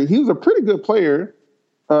an injury. He was a pretty good player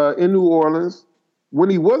in New Orleans when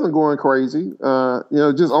he wasn't going crazy.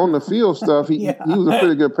 Just on the field stuff, he was a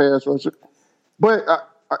pretty good pass rusher. But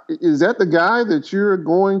is that the guy that you're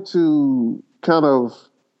going to kind of,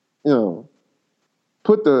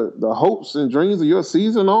 put the hopes and dreams of your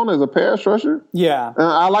season on as a pass rusher? Yeah.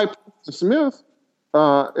 I like Smith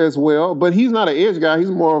as well, but he's not an edge guy. He's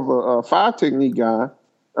more of a 5 technique guy,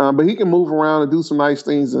 but he can move around and do some nice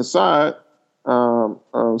things inside. So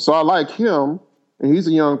I like him, and he's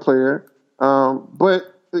a young player.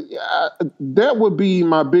 But that would be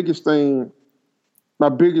my biggest thing, my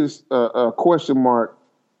biggest question mark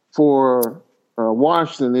for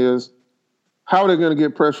Washington is how are they going to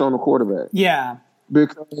get pressure on the quarterback? Yeah.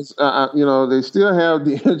 Because, they still have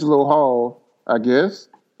D'Angelo Hall, I guess.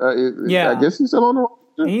 I guess he's still on the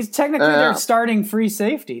roster. He's technically their starting free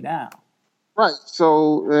safety now. Right.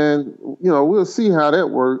 So, and, we'll see how that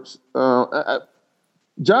works.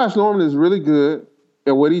 Josh Norman is really good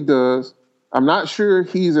at what he does. I'm not sure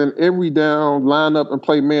he's an every down line up and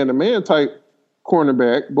play man-to-man type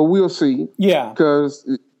cornerback, but we'll see. Yeah. Because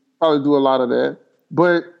probably do a lot of that.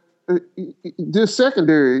 But this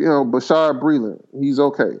secondary, Bashard Breeland, he's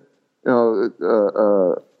okay.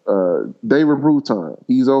 David Bruton,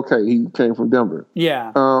 he's okay. He came from Denver.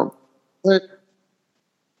 Yeah. But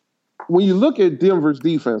when you look at Denver's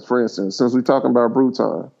defense, for instance, since we're talking about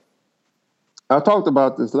Bruton, I talked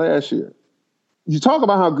about this last year. You talk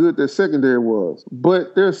about how good their secondary was,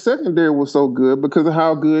 but their secondary was so good because of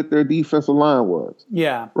how good their defensive line was.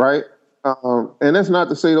 Yeah. Right? And that's not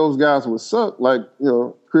to say those guys would suck, like,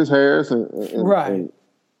 Chris Harris and right.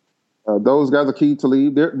 And, those guys are key to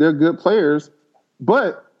lead. They're good players.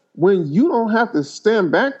 But when you don't have to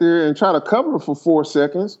stand back there and try to cover for 4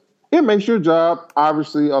 seconds, it makes your job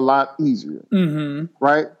obviously a lot easier. Mm-hmm.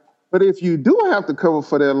 Right? But if you do have to cover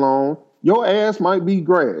for that long, your ass might be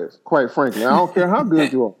grass, quite frankly. I don't care how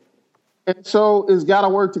good you are. And so it's got to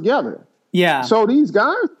work together. Yeah. So these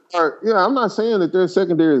guys are, I'm not saying that their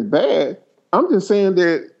secondary is bad. I'm just saying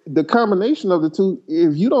that the combination of the two,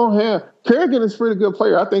 if you don't have, Kerrigan is a pretty good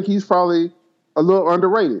player. I think he's probably a little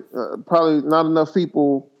underrated. Probably not enough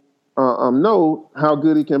people know how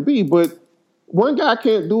good he can be, but one guy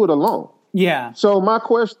can't do it alone. Yeah. So my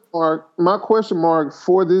question mark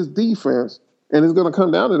for this defense, and it's going to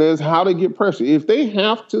come down to this, how they get pressure. If they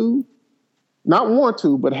have to, not want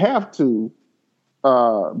to, but have to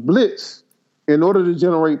blitz in order to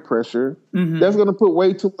generate pressure, that's going to put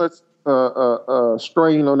way too much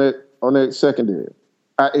strain on that secondary.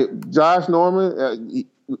 Josh Norman,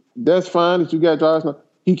 that's fine that you got Josh Norman.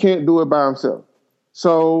 He can't do it by himself.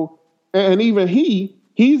 So, and even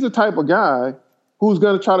he's the type of guy who's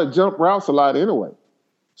going to try to jump routes a lot anyway.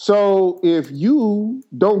 So if you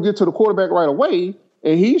don't get to the quarterback right away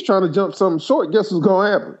and he's trying to jump something short, guess what's going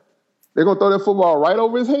to happen? They're going to throw that football right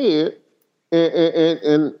over his head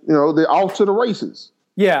and they're off to the races.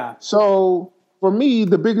 Yeah. So for me,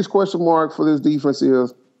 the biggest question mark for this defense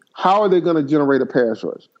is how are they going to generate a pass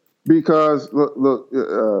rush? Because look,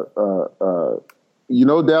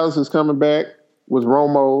 Dallas is coming back with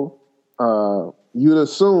Romo. You'd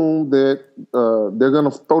assume that they're going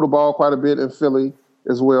to throw the ball quite a bit in Philly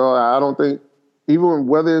as well. I don't think, even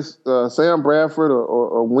whether it's Sam Bradford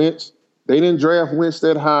or Wentz, they didn't draft Wentz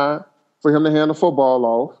that high for him to hand the football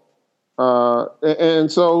off.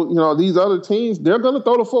 And so, these other teams, they're going to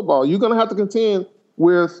throw the football. You're going to have to contend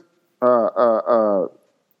with, what's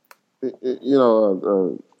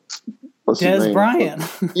his Des name? Bryant.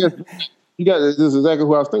 This is exactly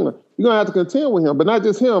who I was thinking of. You're going to have to contend with him, but not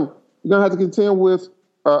just him. You're going to have to contend with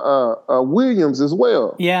Williams as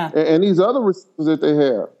well. Yeah. And these other receivers that they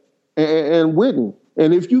have, and Witten.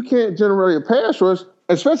 And if you can't generate a pass rush,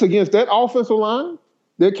 especially against that offensive line,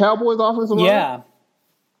 that Cowboys offensive line, yeah,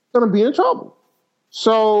 going to be in trouble.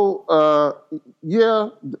 So,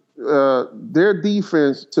 their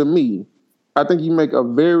defense, to me, I think you make a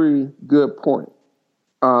very good point.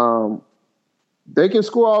 They can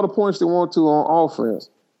score all the points they want to on offense.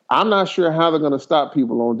 I'm not sure how they're going to stop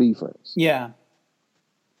people on defense. Yeah.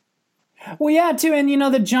 Well, yeah, too, and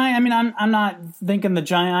the Giants. I mean, I'm not thinking the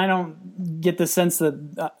Giants. I don't get the sense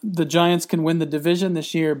that the Giants can win the division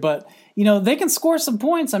this year, but they can score some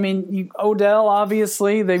points. I mean, Odell,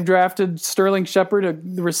 obviously, they've drafted Sterling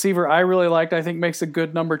Shepard, the receiver I really liked. I think makes a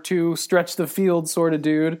good number 2, stretch the field sort of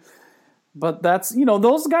dude. But that's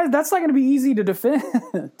those guys. That's not going to be easy to defend.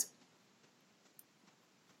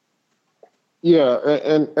 Yeah,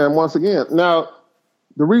 and once again, now.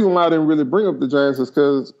 The reason why I didn't really bring up the Giants is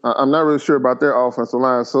because I'm not really sure about their offensive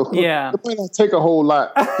line. So yeah, it might not take a whole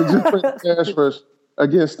lot to just bring the pass rush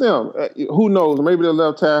against them. Who knows? Maybe the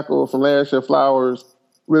left tackle from last year, Flowers,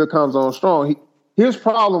 really comes on strong. His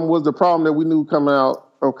problem was the problem that we knew coming out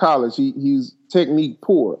of college. He's technique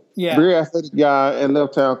poor. Yeah. Very athletic guy and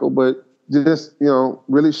left tackle, but just,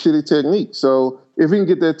 really shitty technique. So if he can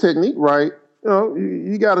get that technique right,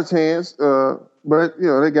 you got a chance. But,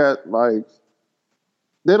 they got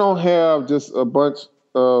they don't have just a bunch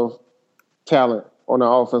of talent on the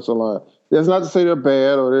offensive line. That's not to say they're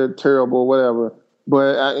bad or they're terrible or whatever,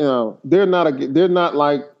 but they're not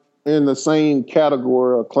like in the same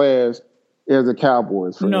category or class as the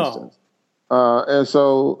Cowboys, for instance. And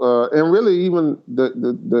so, and really, even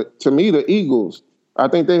to me, the Eagles, I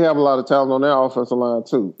think they have a lot of talent on their offensive line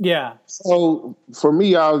too. Yeah. So for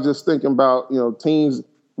me, I was just thinking about teams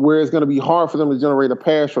where it's going to be hard for them to generate a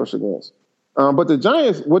pass rush against. But the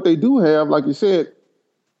Giants, what they do have, like you said,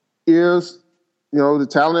 is, the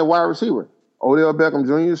talented wide receiver. Odell Beckham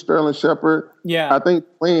Jr., Sterling Shepard. Yeah. I think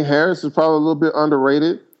Wayne Harris is probably a little bit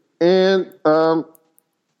underrated. And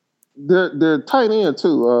they're tight end,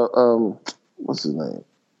 too. What's his name?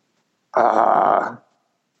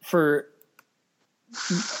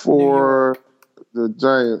 For the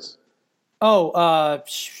Giants. Oh, I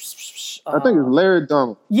think it's Larry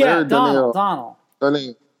Donald. Yeah, Larry Donald.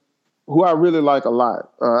 Who I really like a lot.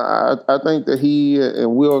 I think that he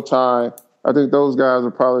and Will Tye, I think those guys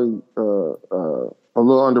are probably a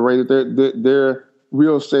little underrated. They're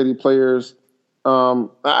real steady players.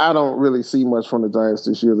 I don't really see much from the Giants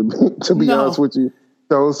this year, to be honest with you.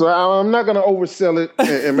 So I'm not going to oversell it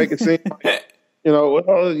and make it seem like,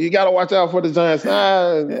 you got to watch out for the Giants.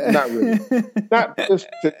 Not really. Not this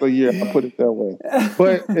particular year, I'll put it that way.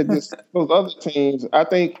 But those other teams, I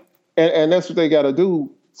think, and that's what they got to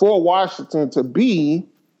do for Washington to be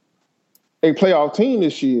a playoff team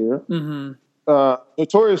this year. Mm-hmm.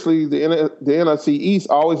 Notoriously, the NFC East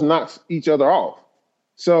always knocks each other off.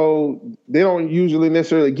 So they don't usually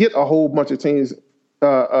necessarily get a whole bunch of teams in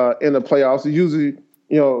the playoffs. It's usually,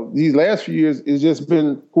 these last few years, it's just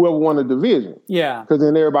been whoever won the division. Yeah. Because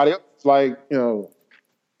then everybody else is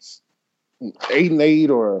 8-8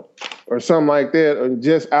 or something like that, or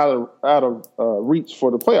just out of reach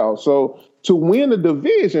for the playoffs. So to win the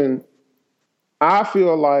division, I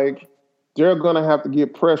feel like they're going to have to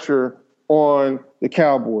get pressure on the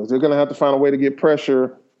Cowboys. They're going to have to find a way to get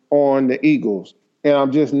pressure on the Eagles. And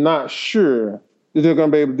I'm just not sure that they're going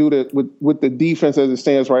to be able to do that with the defense as it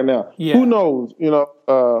stands right now. Yeah. Who knows?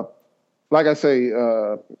 Like I say,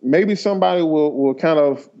 maybe somebody will kind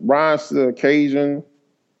of rise to the occasion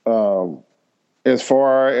as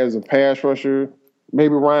far as a pass rusher.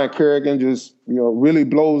 Maybe Ryan Kerrigan just, really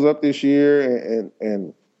blows up this year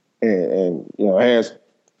and has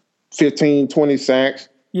 15, 20 sacks.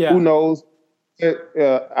 Yeah. Who knows?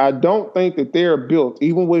 I don't think that they're built,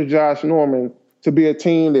 even with Josh Norman, to be a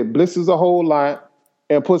team that blitzes a whole lot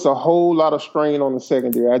and puts a whole lot of strain on the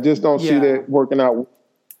secondary. I just don't see that working out.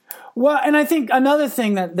 Well, and I think another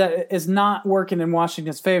thing that is not working in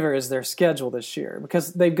Washington's favor is their schedule this year,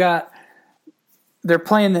 because they're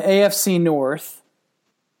playing the AFC North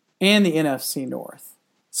and the NFC North.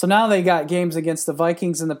 So now they got games against the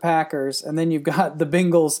Vikings and the Packers, and then you've got the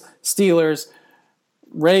Bengals, Steelers,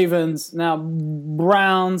 Ravens, now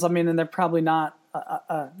Browns. I mean, and they're probably not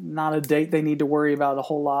a date they need to worry about a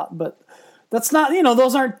whole lot, but that's not,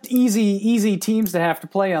 those aren't easy teams to have to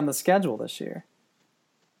play on the schedule this year.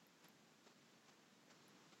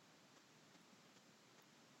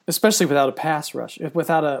 especially without a pass rush,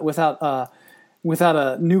 without a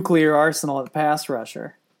nuclear arsenal at pass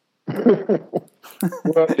rusher.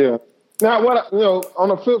 Well, yeah. Now, on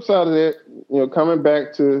the flip side of that, coming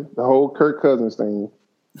back to the whole Kirk Cousins thing.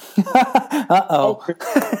 Uh-oh.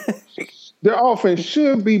 Their offense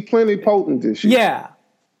should be plenty potent this year. Yeah.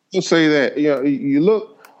 I'll say that. You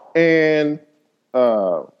look and,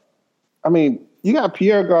 you got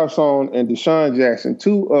Pierre Garçon and Deshaun Jackson,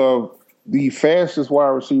 two of the fastest wide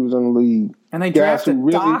receivers in the league. And they drafted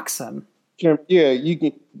Doxson. You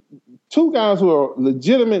can. Two guys who are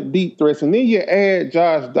legitimate deep threats, and then you add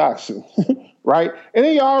Josh Doxson, right? And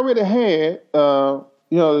then you already had,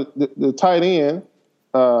 the tight end,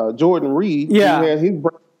 Jordan Reed, who had his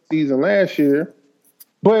season last year.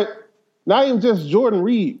 But not even just Jordan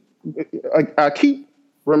Reed. I keep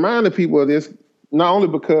reminding people of this, not only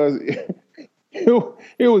because it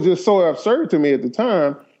was just so absurd to me at the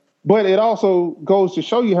time, but it also goes to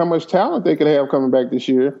show you how much talent they could have coming back this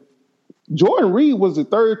year. Jordan Reed was the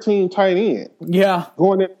third team tight end. Yeah.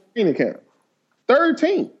 Going into training camp. Third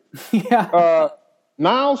team. Yeah.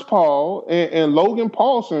 Niles Paul and Logan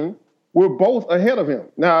Paulson were both ahead of him.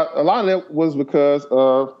 Now, a lot of that was because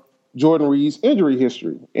of Jordan Reed's injury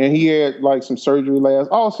history. And he had some surgery last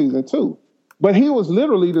offseason too. But he was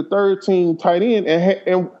literally the third team tight end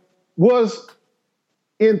and was,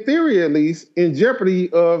 in theory at least, in jeopardy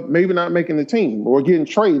of maybe not making the team or getting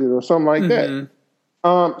traded or something like that.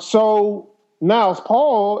 So Niles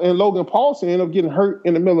Paul and Logan Paulson end up getting hurt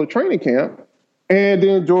in the middle of training camp. And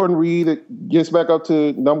then Jordan Reed gets back up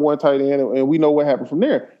to number one tight end, and we know what happened from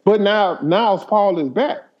there. But now Niles Paul is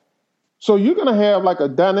back. So you're going to have a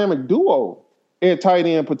dynamic duo at tight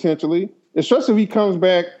end potentially, especially if he comes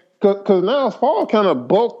back, because Niles Paul kind of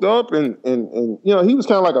bulked up and he was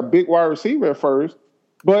kind of like a big wide receiver at first,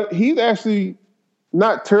 but he's actually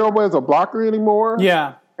not terrible as a blocker anymore.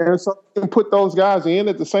 Yeah. And so you can put those guys in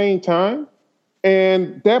at the same time,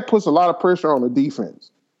 and that puts a lot of pressure on the defense.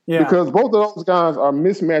 Yeah. Because both of those guys are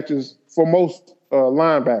mismatches for most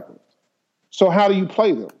linebackers. So how do you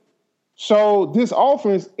play them? So this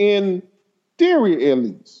offense, in theory at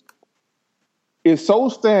least, is so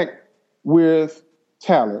stacked with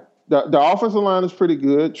talent. The offensive line is pretty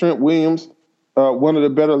good. Trent Williams, one of the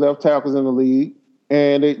better left tackles in the league,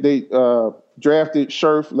 and they drafted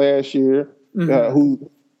Scherf last year, who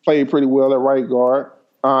played pretty well at right guard.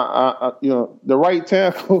 The right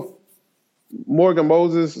tackle, Morgan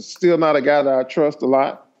Moses, is still not a guy that I trust a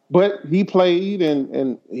lot, but he played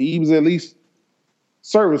and he was at least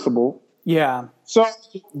serviceable. Yeah. So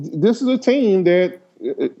this is a team that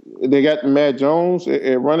they got Matt Jones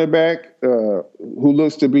at running back, who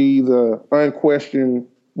looks to be the unquestioned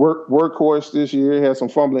workhorse this year. Had some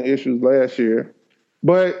fumbling issues last year,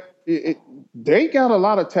 but they got a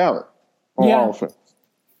lot of talent on offense.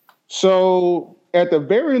 So at the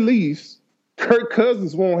very least, Kirk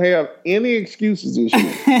Cousins won't have any excuses this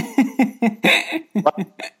year.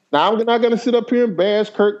 Now, I'm not going to sit up here and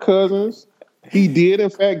bash Kirk Cousins. He did, in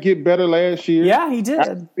fact, get better last year. Yeah, he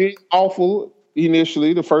did. Being awful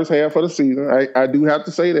initially, the first half of the season. I do have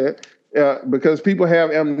to say that because people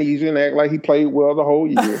have amnesia and act like he played well the whole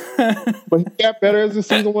year. But he got better as the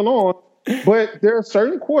season went on. But there are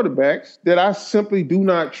certain quarterbacks that I simply do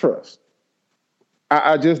not trust.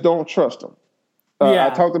 I just don't trust him.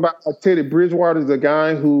 I talked about Teddy Bridgewater is a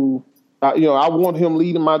guy who, I want him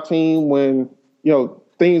leading my team when,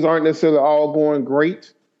 things aren't necessarily all going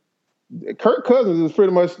great. Kirk Cousins is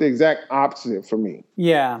pretty much the exact opposite for me.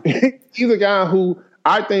 Yeah. He's a guy who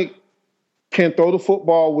I think can throw the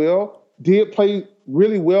football well, did play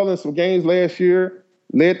really well in some games last year,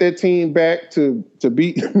 led that team back to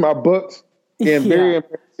beat my Bucks in very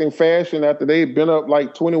embarrassing fashion after they'd been up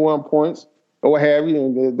 21 points or what have you.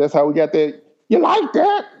 And that's how we got that. You like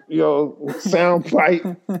that? Sound bite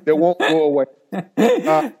that won't go away.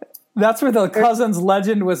 That's where the Cousins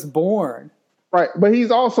legend was born. Right. But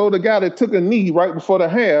he's also the guy that took a knee right before the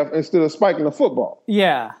half instead of spiking the football.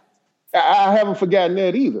 Yeah. I haven't forgotten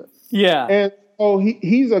that either. Yeah. And so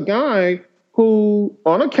he's a guy who,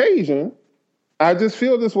 on occasion, I just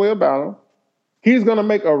feel this way about him. He's going to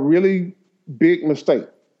make a really big mistake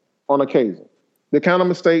on occasion. The kind of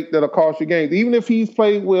mistake that'll cost you games. Even if he's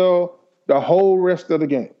played well the whole rest of the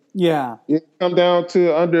game. Yeah. It come down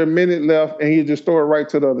to under a minute left and he just throw it right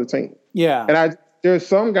to the other team. Yeah. And there's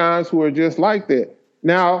some guys who are just like that.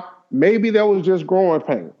 Now, maybe that was just growing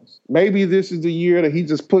pains. Maybe this is the year that he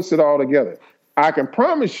just puts it all together. I can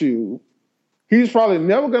promise you he's probably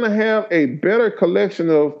never going to have a better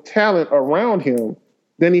collection of talent around him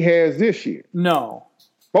than he has this year. No.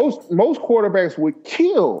 Most quarterbacks would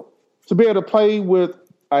kill to be able to play with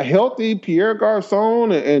a healthy Pierre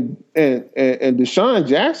Garçon and Deshaun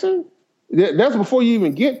Jackson, that's before you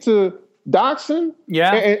even get to Doxson.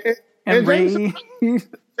 Yeah. And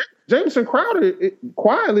Jameson Crowder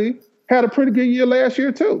quietly had a pretty good year last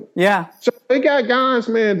year too. Yeah. So they got guys,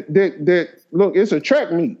 man, that look, it's a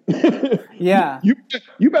track meet. Yeah.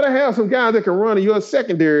 You better have some guys that can run in your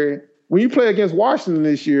secondary when you play against Washington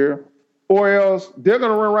this year, or else they're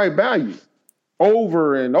going to run right by you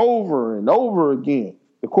over and over and over again.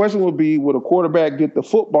 The question will be, will the quarterback get the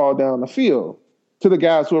football down the field to the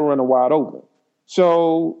guys who are running wide open?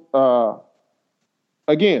 So,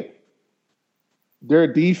 again, their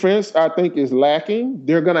defense, I think, is lacking.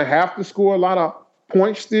 They're going to have to score a lot of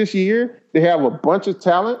points this year. They have a bunch of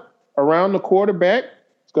talent around the quarterback.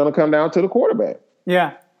 It's going to come down to the quarterback.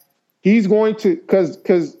 Yeah. He's going to,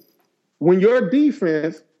 because when your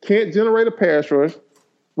defense can't generate a pass rush,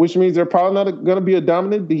 which means they're probably not going to be a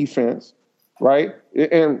dominant defense, right?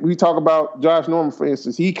 And we talk about Josh Norman, for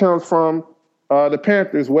instance. He comes from the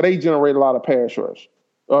Panthers, where they generate a lot of pass rush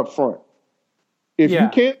up front. If you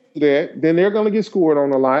can't do that, then they're going to get scored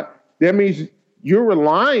on a lot. That means you're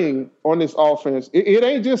relying on this offense. It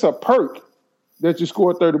ain't just a perk that you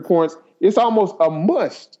score 30 points. It's almost a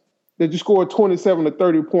must that you score 27 to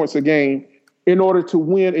 30 points a game in order to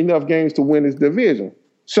win enough games to win this division.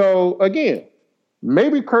 So, again,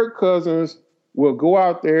 maybe Kirk Cousins will go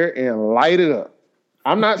out there and light it up.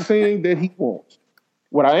 I'm not saying that he won't.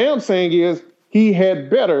 What I am saying is he had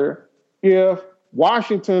better if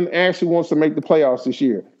Washington actually wants to make the playoffs this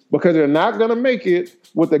year, because they're not going to make it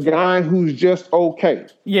with a guy who's just okay.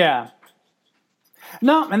 Yeah.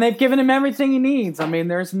 No, and they've given him everything he needs. I mean,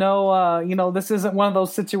 there's no, this isn't one of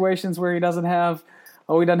those situations where he doesn't have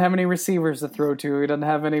any receivers to throw to. He doesn't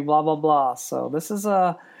have any blah, blah, blah. So this is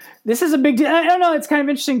a big deal. I don't know. It's kind of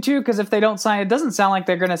interesting, too, because if they don't sign, it doesn't sound like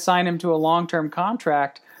they're going to sign him to a long-term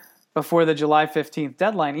contract before the July 15th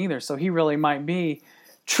deadline either. So he really might be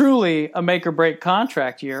truly a make-or-break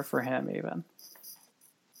contract year for him even.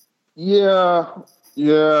 Yeah,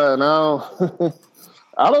 now,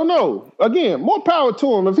 I don't know. Again, more power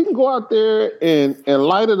to him. If he can go out there and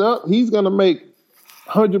light it up, he's going to make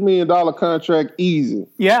 $100 million contract easy.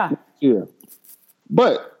 Yeah.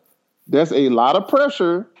 But that's a lot of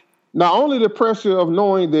pressure. Not only the pressure of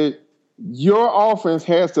knowing that your offense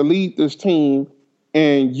has to lead this team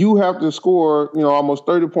and you have to score, almost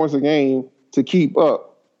 30 points a game to keep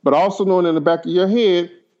up, but also knowing in the back of your head,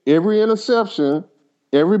 every interception,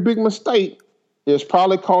 every big mistake is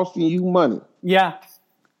probably costing you money. Yeah.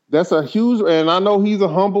 That's a huge, and I know he's a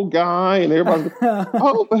humble guy, and everybody's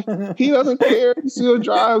but he doesn't care. He still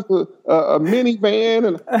drives a minivan,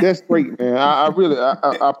 and that's great, man.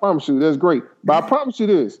 I promise you, that's great. But I promise you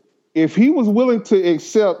this: if he was willing to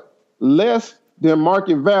accept less than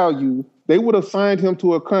market value, they would have signed him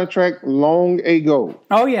to a contract long ago.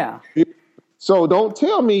 Oh yeah. So don't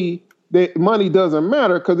tell me that money doesn't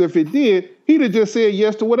matter, because if it did, he'd have just said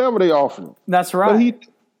yes to whatever they offered him. That's right.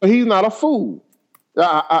 But he's not a fool.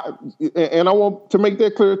 And I want to make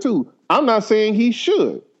that clear too. I'm not saying he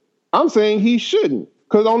should. I'm saying he shouldn't,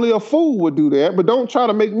 because only a fool would do that. But don't try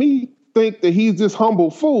to make me think that he's this humble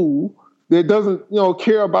fool that doesn't,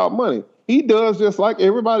 care about money. He does, just like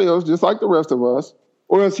everybody else, just like the rest of us,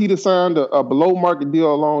 or else he'd have signed a below market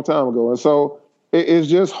deal a long time ago. And so it's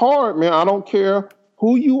just hard, man. I don't care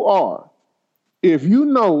who you are. If you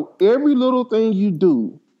know every little thing you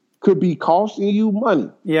do could be costing you money.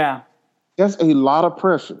 Yeah. That's a lot of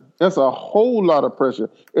pressure. That's a whole lot of pressure.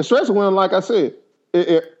 Especially when, like I said,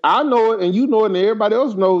 I know it and you know it and everybody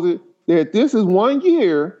else knows it, that this is 1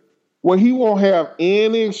 year where he won't have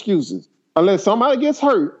any excuses. Unless somebody gets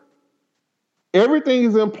hurt, everything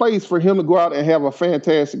is in place for him to go out and have a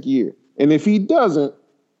fantastic year. And if he doesn't,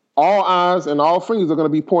 all eyes and all fingers are going to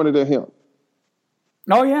be pointed at him.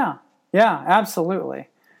 Oh, yeah. Yeah, absolutely.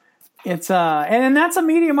 It's and that's a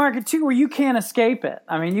media market too, where you can't escape it.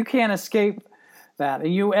 I mean, you can't escape that.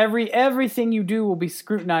 And everything you do will be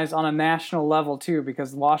scrutinized on a national level too,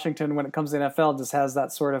 because Washington, when it comes to NFL, just has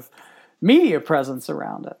that sort of media presence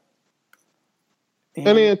around it.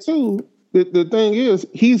 And then too, the thing is,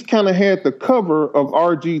 he's kind of had the cover of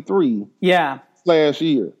RG3 last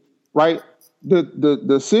year, right?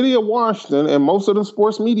 The city of Washington and most of the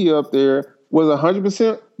sports media up there was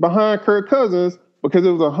 100% behind Kirk Cousins, because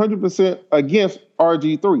it was 100% against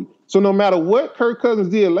RG3. So no matter what Kirk Cousins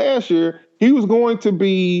did last year, he was going to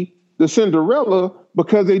be the Cinderella,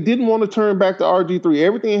 because they didn't want to turn back to RG3.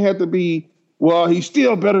 Everything had to be, well, he's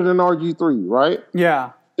still better than RG3, right?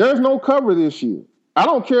 Yeah. There's no cover this year. I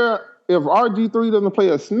don't care if RG3 doesn't play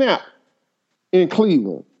a snap in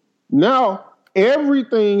Cleveland. Now,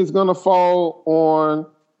 everything is going to fall on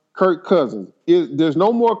Kirk Cousins. There's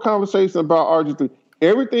no more conversation about RG3.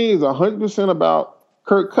 Everything is 100% about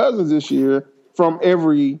Kirk Cousins this year, from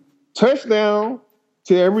every touchdown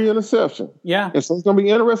to every interception. Yeah. And so it's going to be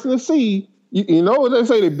interesting to see. You know what they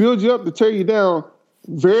say? They build you up to tear you down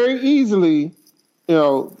very easily. You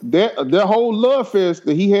know, that whole love fest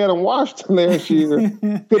that he had in Washington last year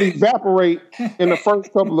could evaporate in the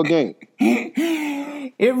first couple of games.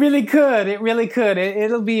 It really could. It really could.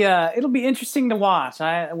 It'll be interesting to watch.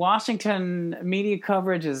 Washington media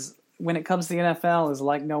coverage is, when it comes to the NFL, is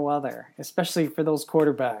like no other, especially for those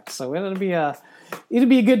quarterbacks. So it'll be a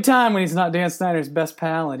good time when he's not Dan Snyder's best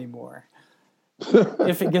pal anymore,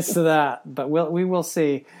 if it gets to that. But we will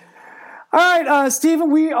see. All right, Stephen,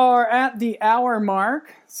 we are at the hour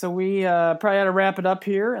mark, so we probably ought to wrap it up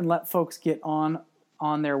here and let folks get on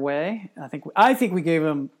their way. I think we gave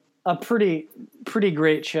them a pretty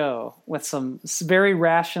great show with some very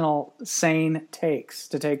rational, sane takes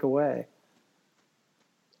to take away.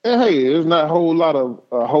 And hey, there's not a whole lot of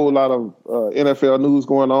NFL news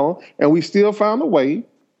going on, and we still found a way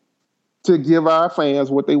to give our fans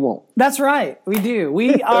what they want. That's right, we do.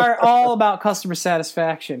 We are all about customer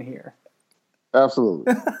satisfaction here.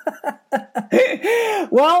 Absolutely.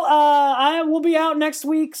 Well, I will be out next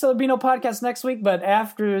week, so there'll be no podcast next week. But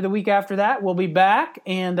after the week after that, we'll be back,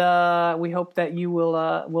 and we hope that you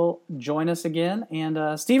will join us again.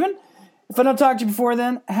 And Stephen, if I don't talk to you before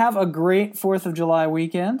then, have a great 4th of July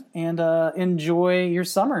weekend and enjoy your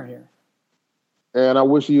summer here. And I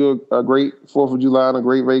wish you a great 4th of July and a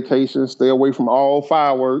great vacation. Stay away from all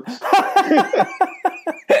fireworks.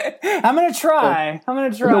 I'm going to try.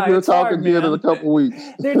 We'll talk again in a couple weeks.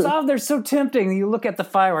 They're so tempting. You look at the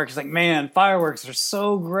fireworks, like, man, fireworks are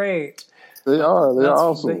so great. They are. They're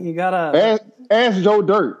awesome. You gotta ask Joe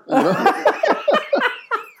Dirt. You know?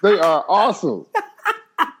 They are awesome.